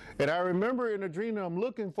 And I remember in a dream I'm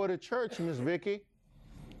looking for the church, Miss Vicky,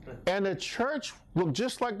 and the church looked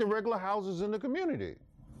just like the regular houses in the community.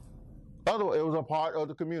 Otherwise, it was a part of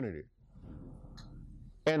the community.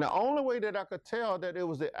 And the only way that I could tell that it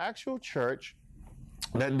was the actual church,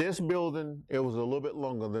 that this building, it was a little bit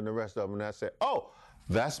longer than the rest of them. And I said, "Oh,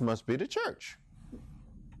 that must be the church."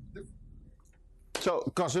 So,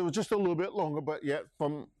 because it was just a little bit longer, but yet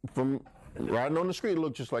from riding on the street, it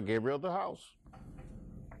looked just like every other house.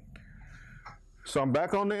 So I'm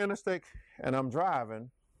back on the interstate, and I'm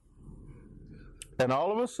driving, and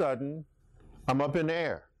all of a sudden, I'm up in the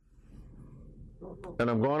air. And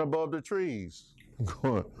I'm going above the trees. I'm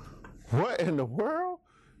going, what in the world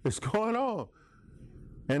is going on?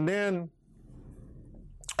 And then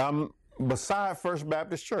I'm beside First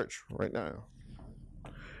Baptist Church right now.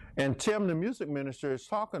 And Tim, the music minister, is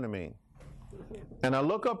talking to me. And I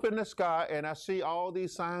look up in the sky and I see all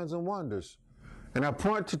these signs and wonders. And I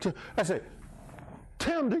point to Tim. I say,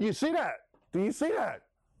 "Tim, do you see that? Do you see that?"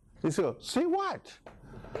 He said, "See what?"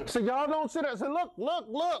 I said, "Y'all don't see that." I said, "Look, look,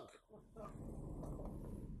 look."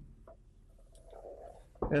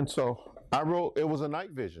 And so I wrote, it was a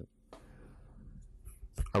night vision.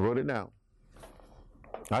 I wrote it down.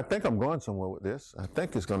 I think I'm going somewhere with this. I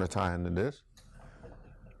think it's going to tie into this.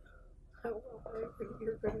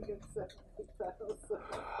 You're going to get 70,000.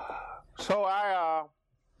 So I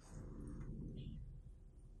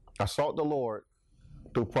sought the Lord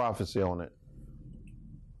through prophecy on it.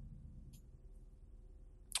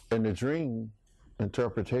 And the dream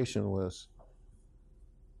interpretation was,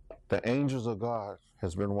 the angels of God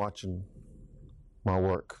has been watching my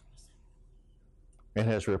work and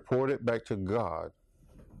has reported back to God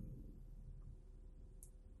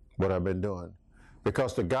what I've been doing.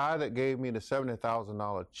 Because the guy that gave me the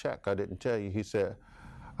 $70,000 check, I didn't tell you, he said,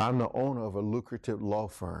 "I'm the owner of a lucrative law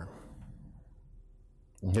firm.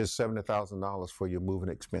 Here's $70,000 for your moving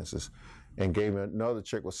expenses." And gave me another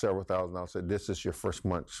check with several $1,000s. Said, "This is your first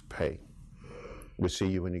month's pay. We'll see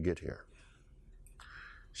you when you get here."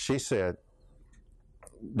 She said,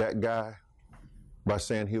 that guy, by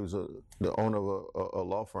saying he was the owner of a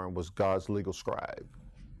law firm, was God's legal scribe.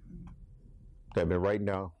 That had been writing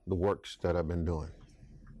down the works that I've been doing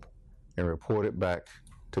and reported back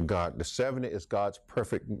to God. The 70 is God's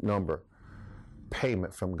perfect number,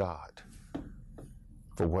 payment from God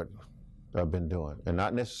for what I've been doing. And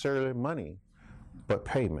not necessarily money, but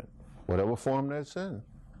payment, whatever form that's in.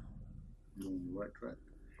 You're on the right track.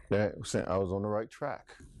 I was on the right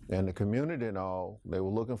track. And the community and all, they were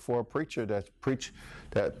looking for a preacher that preached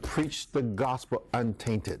the gospel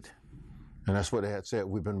untainted. And that's what they had said,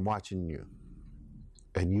 "We've been watching you.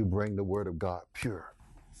 And you bring the word of God pure."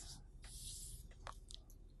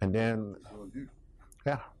 And then,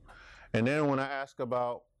 yeah. And then when I asked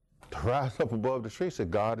about to rise up above the tree, he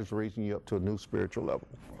said, "God is raising you up to a new spiritual level.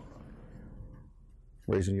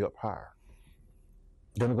 Raising you up higher."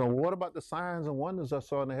 Then I'm going, "Well, what about the signs and wonders I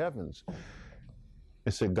saw in the heavens?"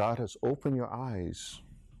 It said, "God has opened your eyes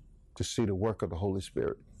to see the work of the Holy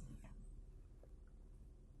Spirit.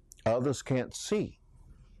 Others can't see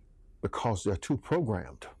because they're too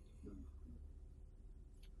programmed.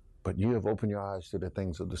 But you have opened your eyes to the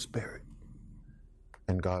things of the Spirit.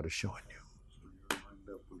 And God is showing you."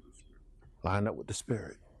 Line up with the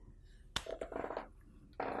Spirit.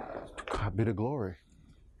 To God be the glory.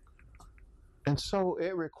 And so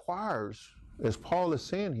it requires, as Paul is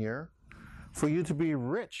saying here, for you to be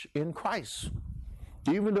rich in Christ,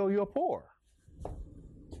 even though you're poor.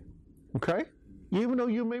 Okay? Even though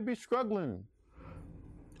you may be struggling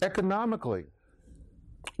economically,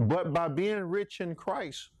 But by being rich in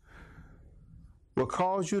Christ will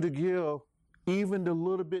cause you to give even the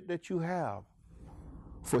little bit that you have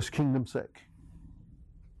for his kingdom's sake.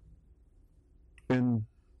 And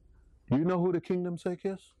you know who the kingdom's sake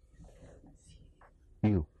is?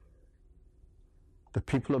 You. The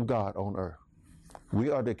people of God on earth. We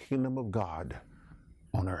are the kingdom of God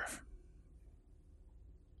on earth.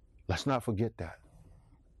 Let's not forget that.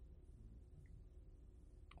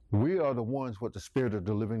 We are the ones with the Spirit of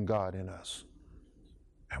the living God in us.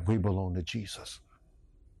 And we belong to Jesus.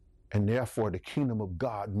 And therefore, the kingdom of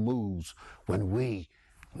God moves when we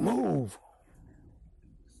move.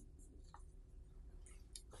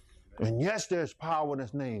 And yes, there's power in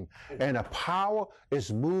his name. And the power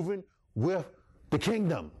is moving with the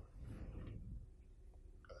kingdom.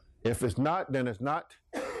 If it's not, then it's not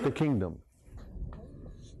the kingdom.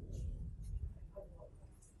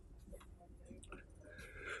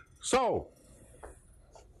 So,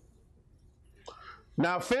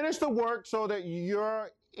 now finish the work so that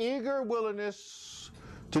your eager willingness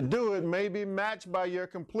to do it may be matched by your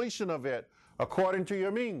completion of it according to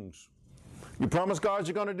your means. You promise God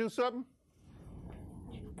you're going to do something?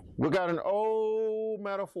 We got an old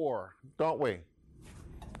metaphor, don't we?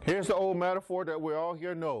 Here's the old metaphor that we all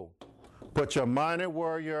here know. Put your money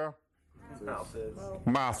where your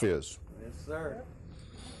mouth is. Yes, sir.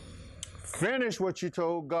 Finish what you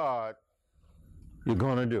told God you're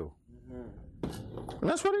going to do. And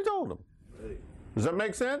that's what he told him. Does that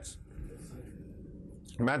make sense?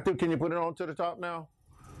 Matthew, can you put it on to the top now?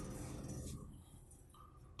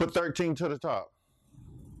 Put 13 to the top.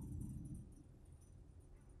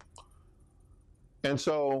 And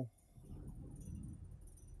so,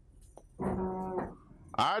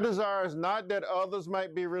 our desire is not that others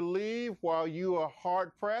might be relieved while you are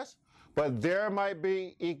hard pressed, but there might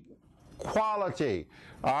be equality.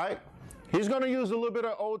 All right? He's going to use a little bit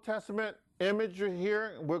of Old Testament imagery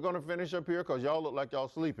here. We're going to finish up here because y'all look like y'all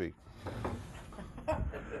sleepy.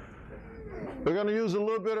 We're going to use a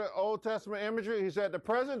little bit of Old Testament imagery. He said, at the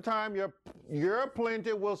present time, your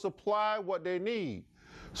plenty will supply what they need,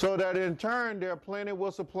 so that in turn their plenty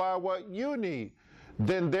will supply what you need.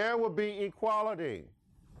 Then there will be equality.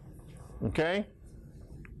 Okay?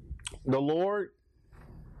 The Lord,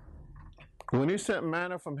 when he sent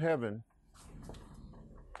manna from heaven,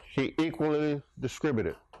 he equally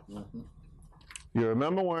distributed. You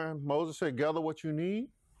remember when Moses said, gather what you need?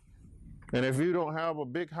 And if you don't have a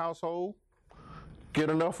big household, get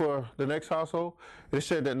enough for the next household. It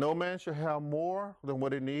said that no man should have more than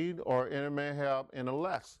what he needs, or any man have any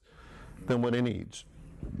less than what he needs.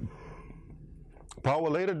 Paul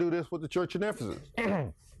would later do this with the church in Ephesus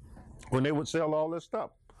when they would sell all this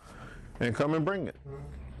stuff and come and bring it.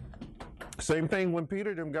 Same thing when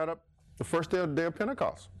Peter them got up the first day of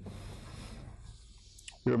Pentecost.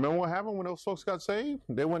 You remember what happened when those folks got saved?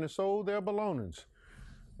 They went and sold their belongings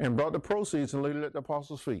and brought the proceeds and laid it at the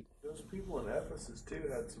apostles' feet. Those people in Ephesus, too,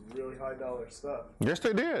 had some really high dollar stuff. Yes,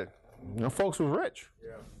 they did. You know, folks was rich.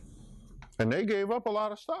 Yeah. And they gave up a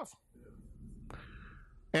lot of stuff.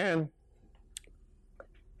 And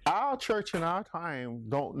our church in our time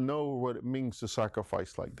don't know what it means to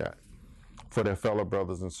sacrifice like that for their fellow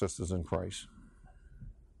brothers and sisters in Christ.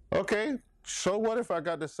 Okay, so what if I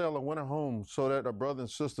got to sell a winter home so that the brothers and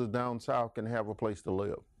sisters down south can have a place to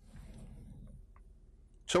live?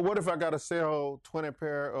 So what if I got to sell 20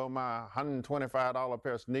 pair of my $125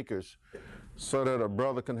 pair of sneakers so that a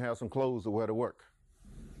brother can have some clothes to wear to work?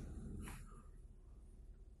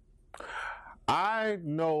 I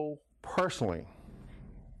know personally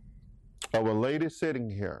of a lady sitting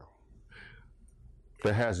here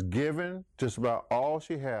that has given just about all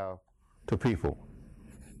she has to people.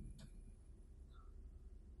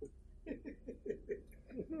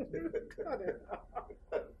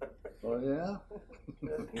 Oh, yeah?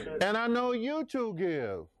 And I know you two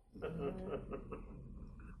give.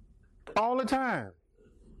 All the time.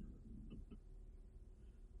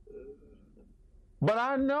 But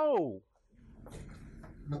I know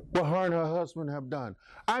what her and her husband have done.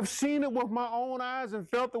 I've seen it with my own eyes and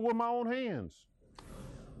felt it with my own hands.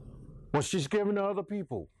 What she's given to other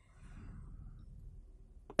people.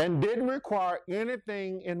 And didn't require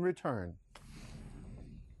anything in return.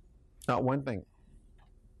 Not one thing.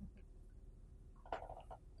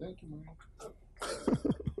 Thank you, Mike.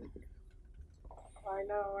 I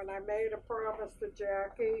know, and I made a promise to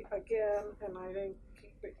Jackie again, and I didn't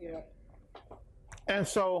keep it yet. And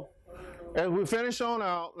so, as we finish on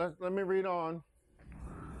out, let me read on.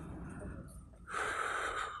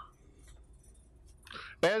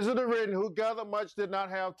 As it is written, who gathered much did not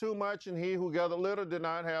have too much, and he who gathered little did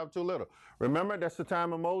not have too little. Remember, that's the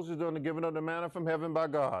time of Moses doing the giving of the manna from heaven by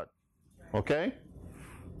God. Okay?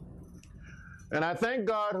 And I thank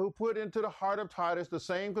God who put into the heart of Titus the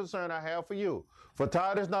same concern I have for you. For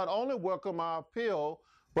Titus not only welcomed my appeal,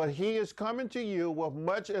 but he is coming to you with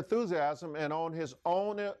much enthusiasm and on his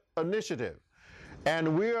own initiative.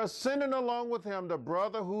 And we are sending along with him the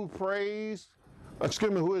brother who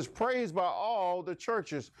is praised by all the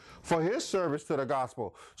churches for his service to the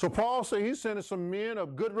gospel. So Paul said he's sending some men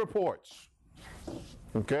of good reports.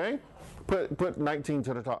 Okay? Put 19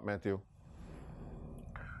 to the top, Matthew.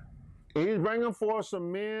 He's bringing forth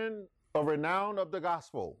some men of renown of the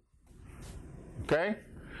gospel. Okay?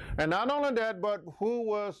 And not only that, but who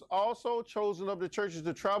was also chosen of the churches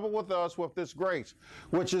to travel with us with this grace,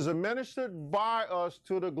 which is administered by us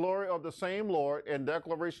to the glory of the same Lord in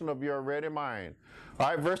declaration of your ready mind. All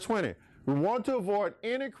right, verse 20. We want to avoid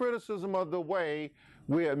any criticism of the way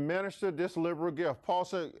we administer this liberal gift. Paul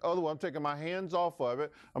said, otherwise, I'm taking my hands off of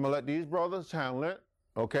it. I'm going to let these brothers handle it.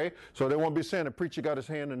 Okay? So they won't be saying the preacher got his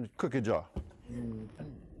hand in the cookie jar.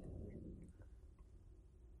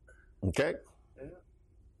 Okay?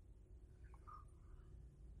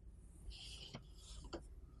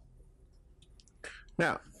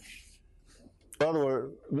 Now, in other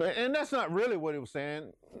words, and that's not really what he was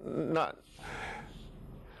saying.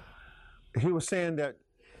 He was saying that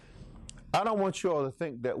I don't want you all to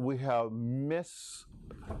think that we have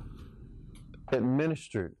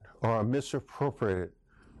misadministered or misappropriated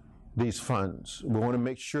these funds. We want to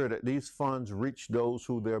make sure that these funds reach those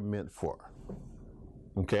who they're meant for.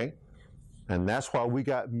 Okay? And that's why we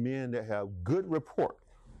got men that have good report.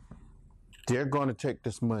 They're going to take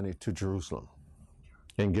this money to Jerusalem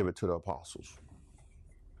and give it to the apostles.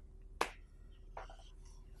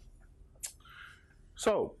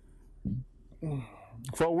 So,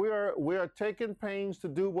 for we are taking pains to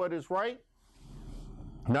do what is right,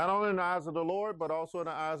 not only in the eyes of the Lord, but also in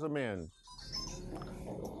the eyes of men.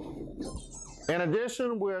 In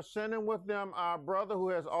addition, we are sending with them our brother who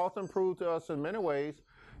has often proved to us in many ways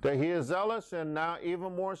that he is zealous, and now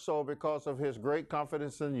even more so because of his great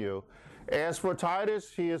confidence in you. As for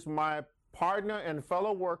Titus, he is my partner and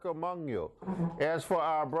fellow worker among you. As for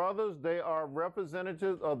our brothers, they are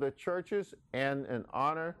representatives of the churches and an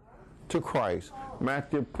honor to Christ.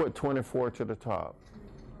 Matthew, put 24 to the top.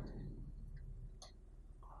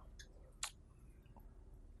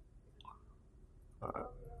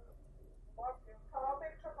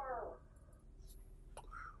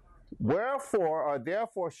 Wherefore, or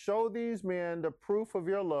therefore, show these men the proof of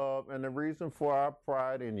your love and the reason for our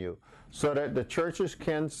pride in you, so that the churches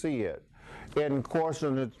can see it. And of course,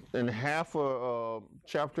 in half of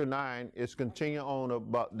chapter 9, it's continuing on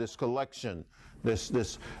about this collection.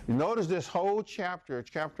 Notice this whole chapter,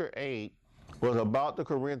 chapter 8, was about the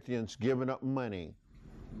Corinthians giving up money.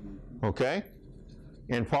 Okay?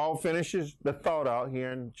 And Paul finishes the thought out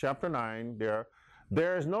here in chapter 9 there.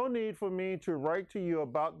 There is no need for me to write to you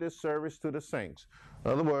about this service to the saints.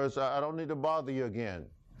 In other words, I don't need to bother you again.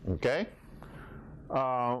 Okay?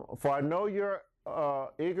 For I know your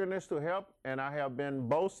eagerness to help, and I have been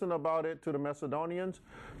boasting about it to the Macedonians,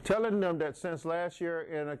 telling them that since last year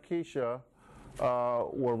in Achaia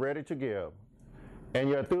were ready to give. And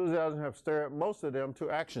your enthusiasm have stirred most of them to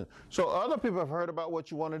action. So other people have heard about what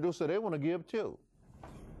you want to do, so they want to give too.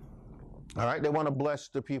 All right? They want to bless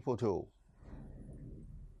the people too.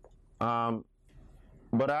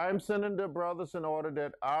 But I am sending the brothers in order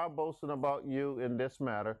that our boasting about you in this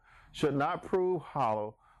matter should not prove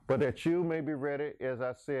hollow, but that you may be ready as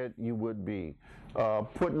I said you would be.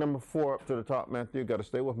 Put number 4 up to the top, Matthew. You got to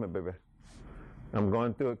stay with me, baby. I'm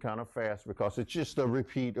going through it kind of fast because it's just a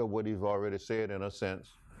repeat of what he's already said in a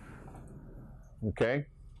sense. Okay?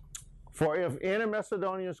 For if any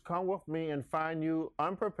Macedonians come with me and find you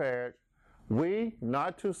unprepared, we,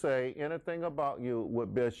 not to say anything about you,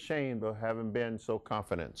 would be ashamed of having been so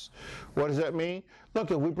confident. What does that mean?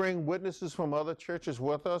 Look, if we bring witnesses from other churches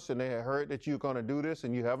with us and they have heard that you're going to do this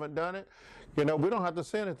and you haven't done it, we don't have to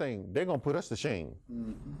say anything. They're going to put us to shame.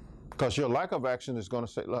 Because your lack of action is going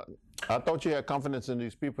to say, look, I thought you had confidence in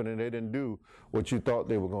these people and they didn't do what you thought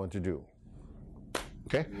they were going to do.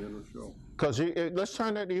 Okay? Because let's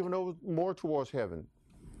turn that even over more towards heaven.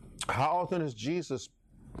 How often is Jesus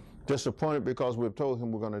disappointed because we've told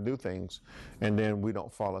him we're going to do things and then we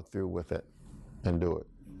don't follow through with it and do it?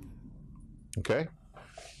 Okay?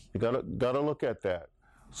 You gotta look at that.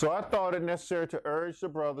 So I thought it necessary to urge the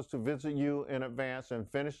brothers to visit you in advance and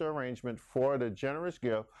finish the arrangement for the generous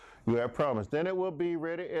gift you have promised. Then it will be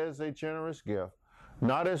ready as a generous gift,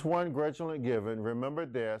 not as one grudgingly given. Remember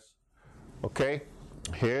this, okay?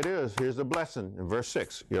 Here it is. Here's the blessing in verse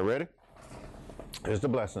 6. You ready? Here's the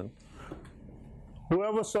blessing.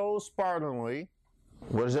 Whoever sows sparingly,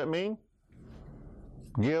 what does that mean?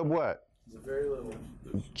 Give what? It's very little.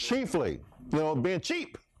 Chiefly. Being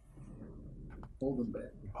cheap. Hold them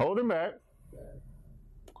back. Holding back.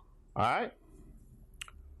 All right.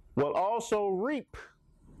 Will also reap.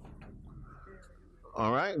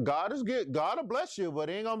 All right. God is good. God will bless you, but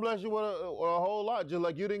He ain't gonna bless you with a whole lot. Just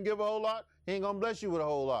like you didn't give a whole lot, He ain't gonna bless you with a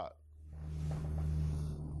whole lot.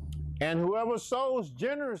 And whoever sows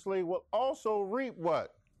generously will also reap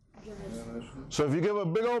what? So if you give a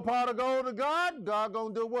big old pot of gold to God, God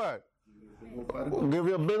gonna do what? Give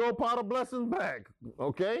you a big old pot of blessings back.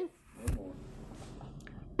 Okay?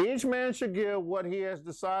 Each man should give what he has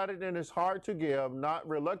decided in his heart to give, not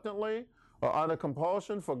reluctantly or under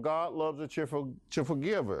compulsion, for God loves a cheerful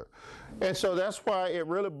giver. And so that's why it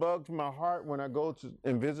really bugs my heart when I go to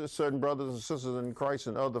and visit certain brothers and sisters in Christ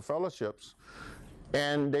and other fellowships,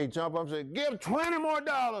 and they jump up and say, give $20 more,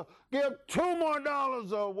 give $2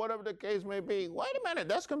 more, or whatever the case may be. Wait a minute,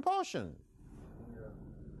 that's compulsion.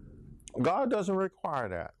 God doesn't require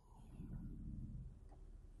that.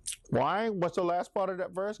 Why? What's the last part of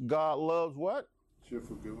that verse? God loves what?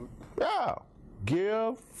 Cheerful giver. Yeah.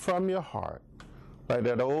 Give from your heart. Like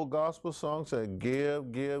that old gospel song said,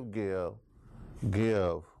 give, give, give.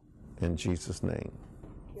 Give in Jesus' name.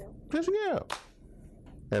 Give. Just give.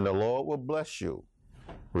 And the Lord will bless you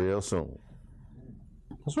real soon.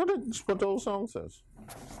 That's what the old song says.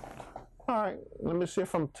 All right, let me see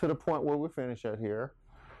if I'm to the point where we finish at here.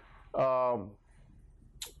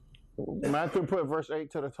 Matthew put verse 8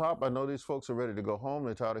 to the top. I know these folks are ready to go home.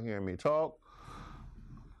 They're tired of hearing me talk.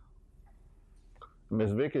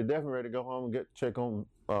 Miss Vicky is definitely ready to go home and check on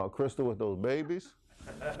Crystal with those babies.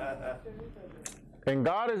 And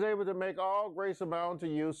God is able to make all grace abound to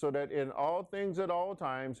you, so that in all things at all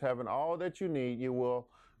times, having all that you need, you will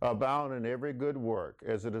abound in every good work.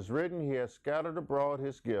 As it is written, He has scattered abroad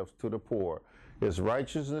His gifts to the poor. His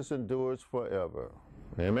righteousness endures forever.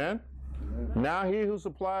 Amen? Now He who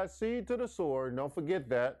supplies seed to the sower, don't forget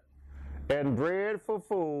that, and bread for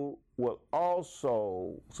food, will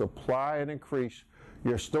also supply and increase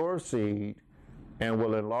your store of seed, and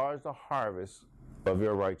will enlarge the harvest of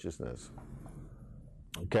your righteousness.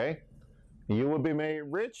 Okay? You will be made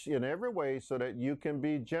rich in every way, so that you can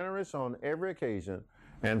be generous on every occasion,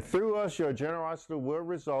 and through us your generosity will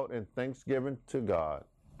result in thanksgiving to God.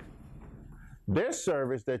 This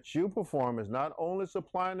service that you perform is not only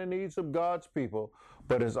supplying the needs of God's people,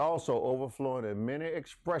 but is also overflowing in many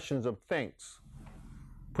expressions of thanks.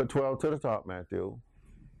 Put 12 to the top, Matthew.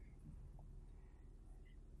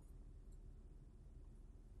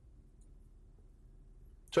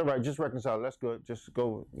 It's all right, just reconcile. That's good. Just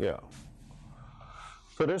go, yeah.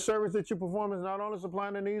 So this service that you perform is not only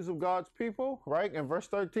supplying the needs of God's people, right? In verse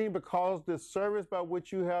 13, because this service by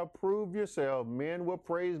which you have proved yourself, men will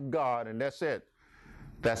praise God, and that's it.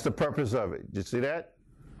 That's the purpose of it. Did you see that?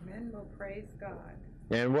 Men will praise God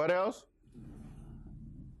And what else?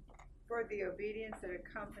 for the obedience that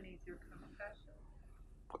accompanies your confession.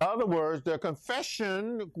 In other words, their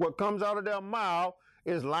confession, what comes out of their mouth,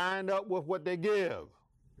 is lined up with what they give.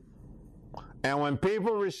 And when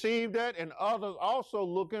people receive that, and others also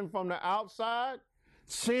looking from the outside,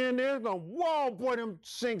 seeing this, going, whoa, boy, them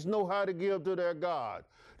saints know how to give to their God.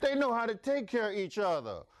 They know how to take care of each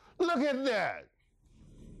other. Look at that.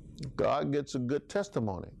 God gets a good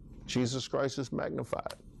testimony. Jesus Christ is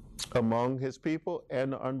magnified among His people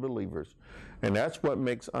and the unbelievers. And that's what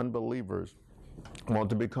makes unbelievers want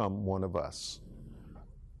to become one of us.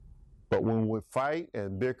 But when we fight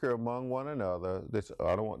and bicker among one another,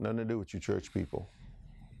 I don't want nothing to do with you church people.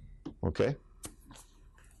 Okay?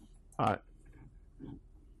 All right.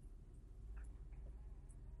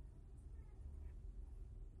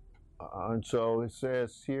 And so it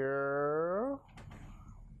says here,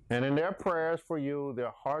 and in their prayers for you,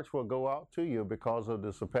 their hearts will go out to you because of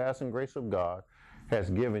the surpassing grace of God has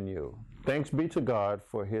given you. Thanks be to God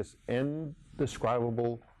for His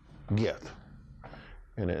indescribable gift.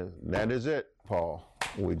 And that is it, Paul.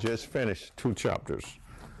 We just finished 2 chapters.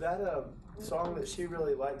 That song that she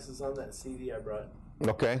really likes is on that CD I brought.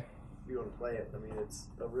 Okay. If you want to play it, I mean, it's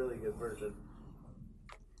a really good version.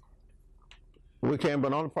 We can, but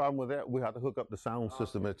the only problem with that, we have to hook up the sound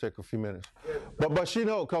system. It'll take a few minutes. But she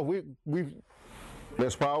know, because we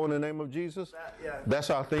there's power in the name of Jesus. Yeah. That's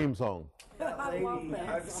our theme song. That I love lady, that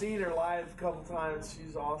I've seen her live a couple times.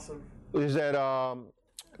 She's awesome. Is that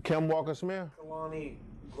Kim Walker-Smith? Kalani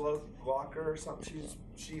Glocker or something.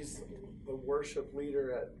 She's the worship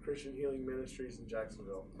leader at Christian Healing Ministries in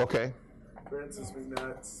Jacksonville. Okay. Francis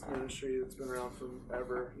McNutt's ministry that's been around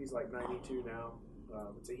forever. He's like 92 now.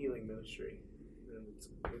 It's a healing ministry, and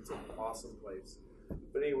it's an awesome place.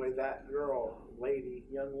 But anyway, that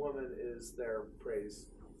young woman is their praise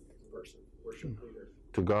person, worship leader.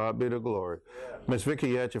 To God be the glory. Yeah. Miss Vicky,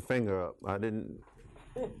 you had your finger up. I didn't.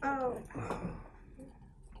 Oh.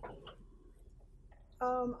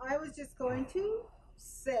 I was just going to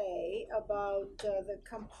say about the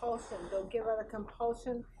compulsion. They'll give out a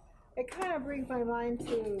compulsion. It kind of brings my mind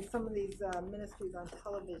to some of these ministries on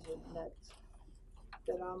television that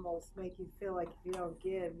almost make you feel like if you don't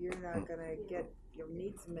give, you're not gonna get your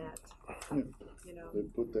needs met. You know. They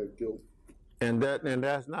put that guilt. And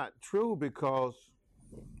that's not true, because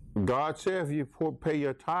God said if you pay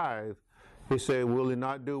your tithe, He said, will He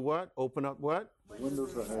not do what? Open up what?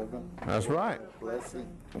 Windows of heaven. That's right. Blessing.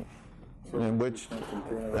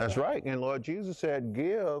 That's right. And Lord Jesus said,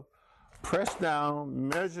 give, pressed down,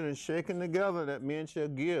 measured and shaken together, that men shall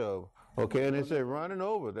give. Okay, and it said running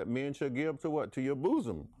over, that men shall give to what? To your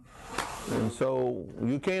bosom. And so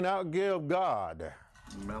you can't outgive God.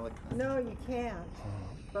 Malachi. No, you can't.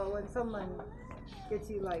 But when someone gets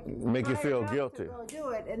you like Make you feel fired up guilty. to go do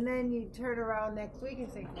it, and then you turn around next week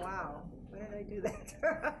and think, "Wow, why did I do that?"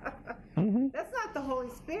 That's not the Holy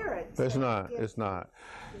Spirit. It's not. It's not.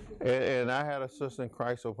 And I had a sister in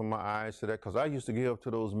Christ open my eyes to that, because I used to give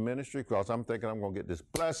to those ministries because I'm thinking I'm going to get this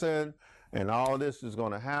blessing and all this is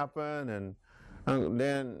going to happen. And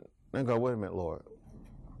then I go, wait a minute, Lord.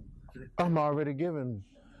 I'm already giving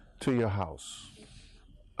to your house.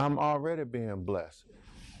 I'm already being blessed.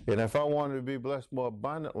 And if I wanted to be blessed more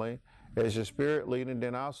abundantly, as your Spirit leading,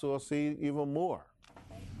 then I'll sow a seed even more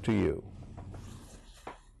to you.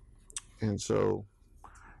 And so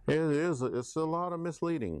it's a lot of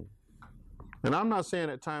misleading. And I'm not saying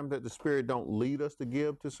at times that the Spirit don't lead us to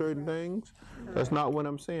give to certain things. That's not what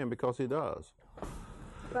I'm saying, because He does.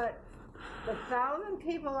 But the 1,000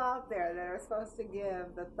 people out there that are supposed to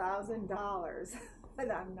give the $1,000,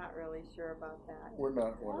 and I'm not really sure about that. We're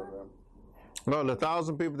not one of them. Well, the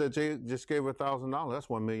 1,000 people that just gave $1,000, that's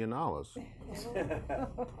 $1 million.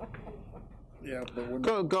 Yeah, but we're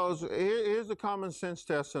not. Because here's the common sense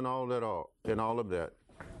test and all of that.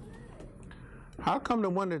 How come the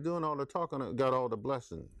one that's doing all the talking got all the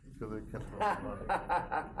blessing? Because they kept money.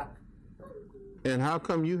 And how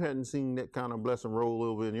come you hadn't seen that kind of blessing roll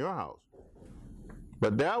over in your house?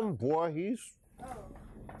 But that one, boy, he's...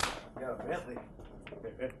 Got a Bentley.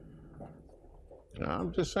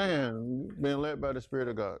 I'm just saying, being led by the Spirit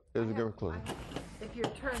of God is a good clue. If you're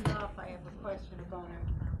turned off, I have a question about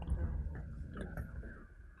it.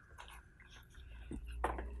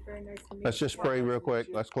 Very nice to meet Let's just pray real quick.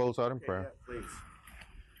 Let's close out in prayer. Yeah, please.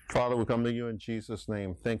 Father, we come to you in Jesus'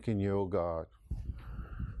 name, thanking you, O God,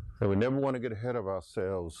 that we never want to get ahead of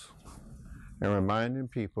ourselves, and reminding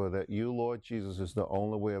people that you, Lord Jesus, is the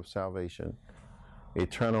only way of salvation.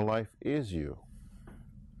 Eternal life is you,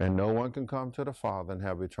 and no one can come to the Father and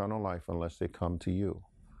have eternal life unless they come to you.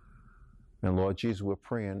 And Lord Jesus, we're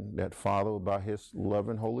praying that Father, by His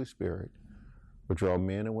loving Holy Spirit, will draw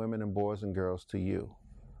men and women and boys and girls to you.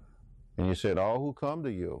 And you said, all who come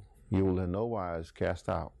to you, you will in no wise cast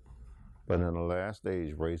out, but in the last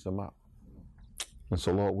days raise them up. And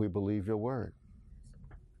so, Lord, we believe your word.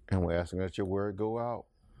 And we're asking that your word go out,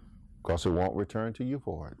 because it won't return to you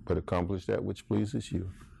void, but accomplish that which pleases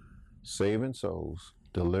you, saving souls,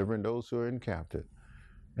 delivering those who are in captive,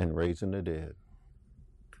 and raising the dead.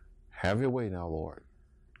 Have your way now, Lord.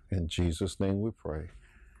 In Jesus' name we pray.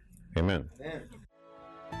 Amen. Amen.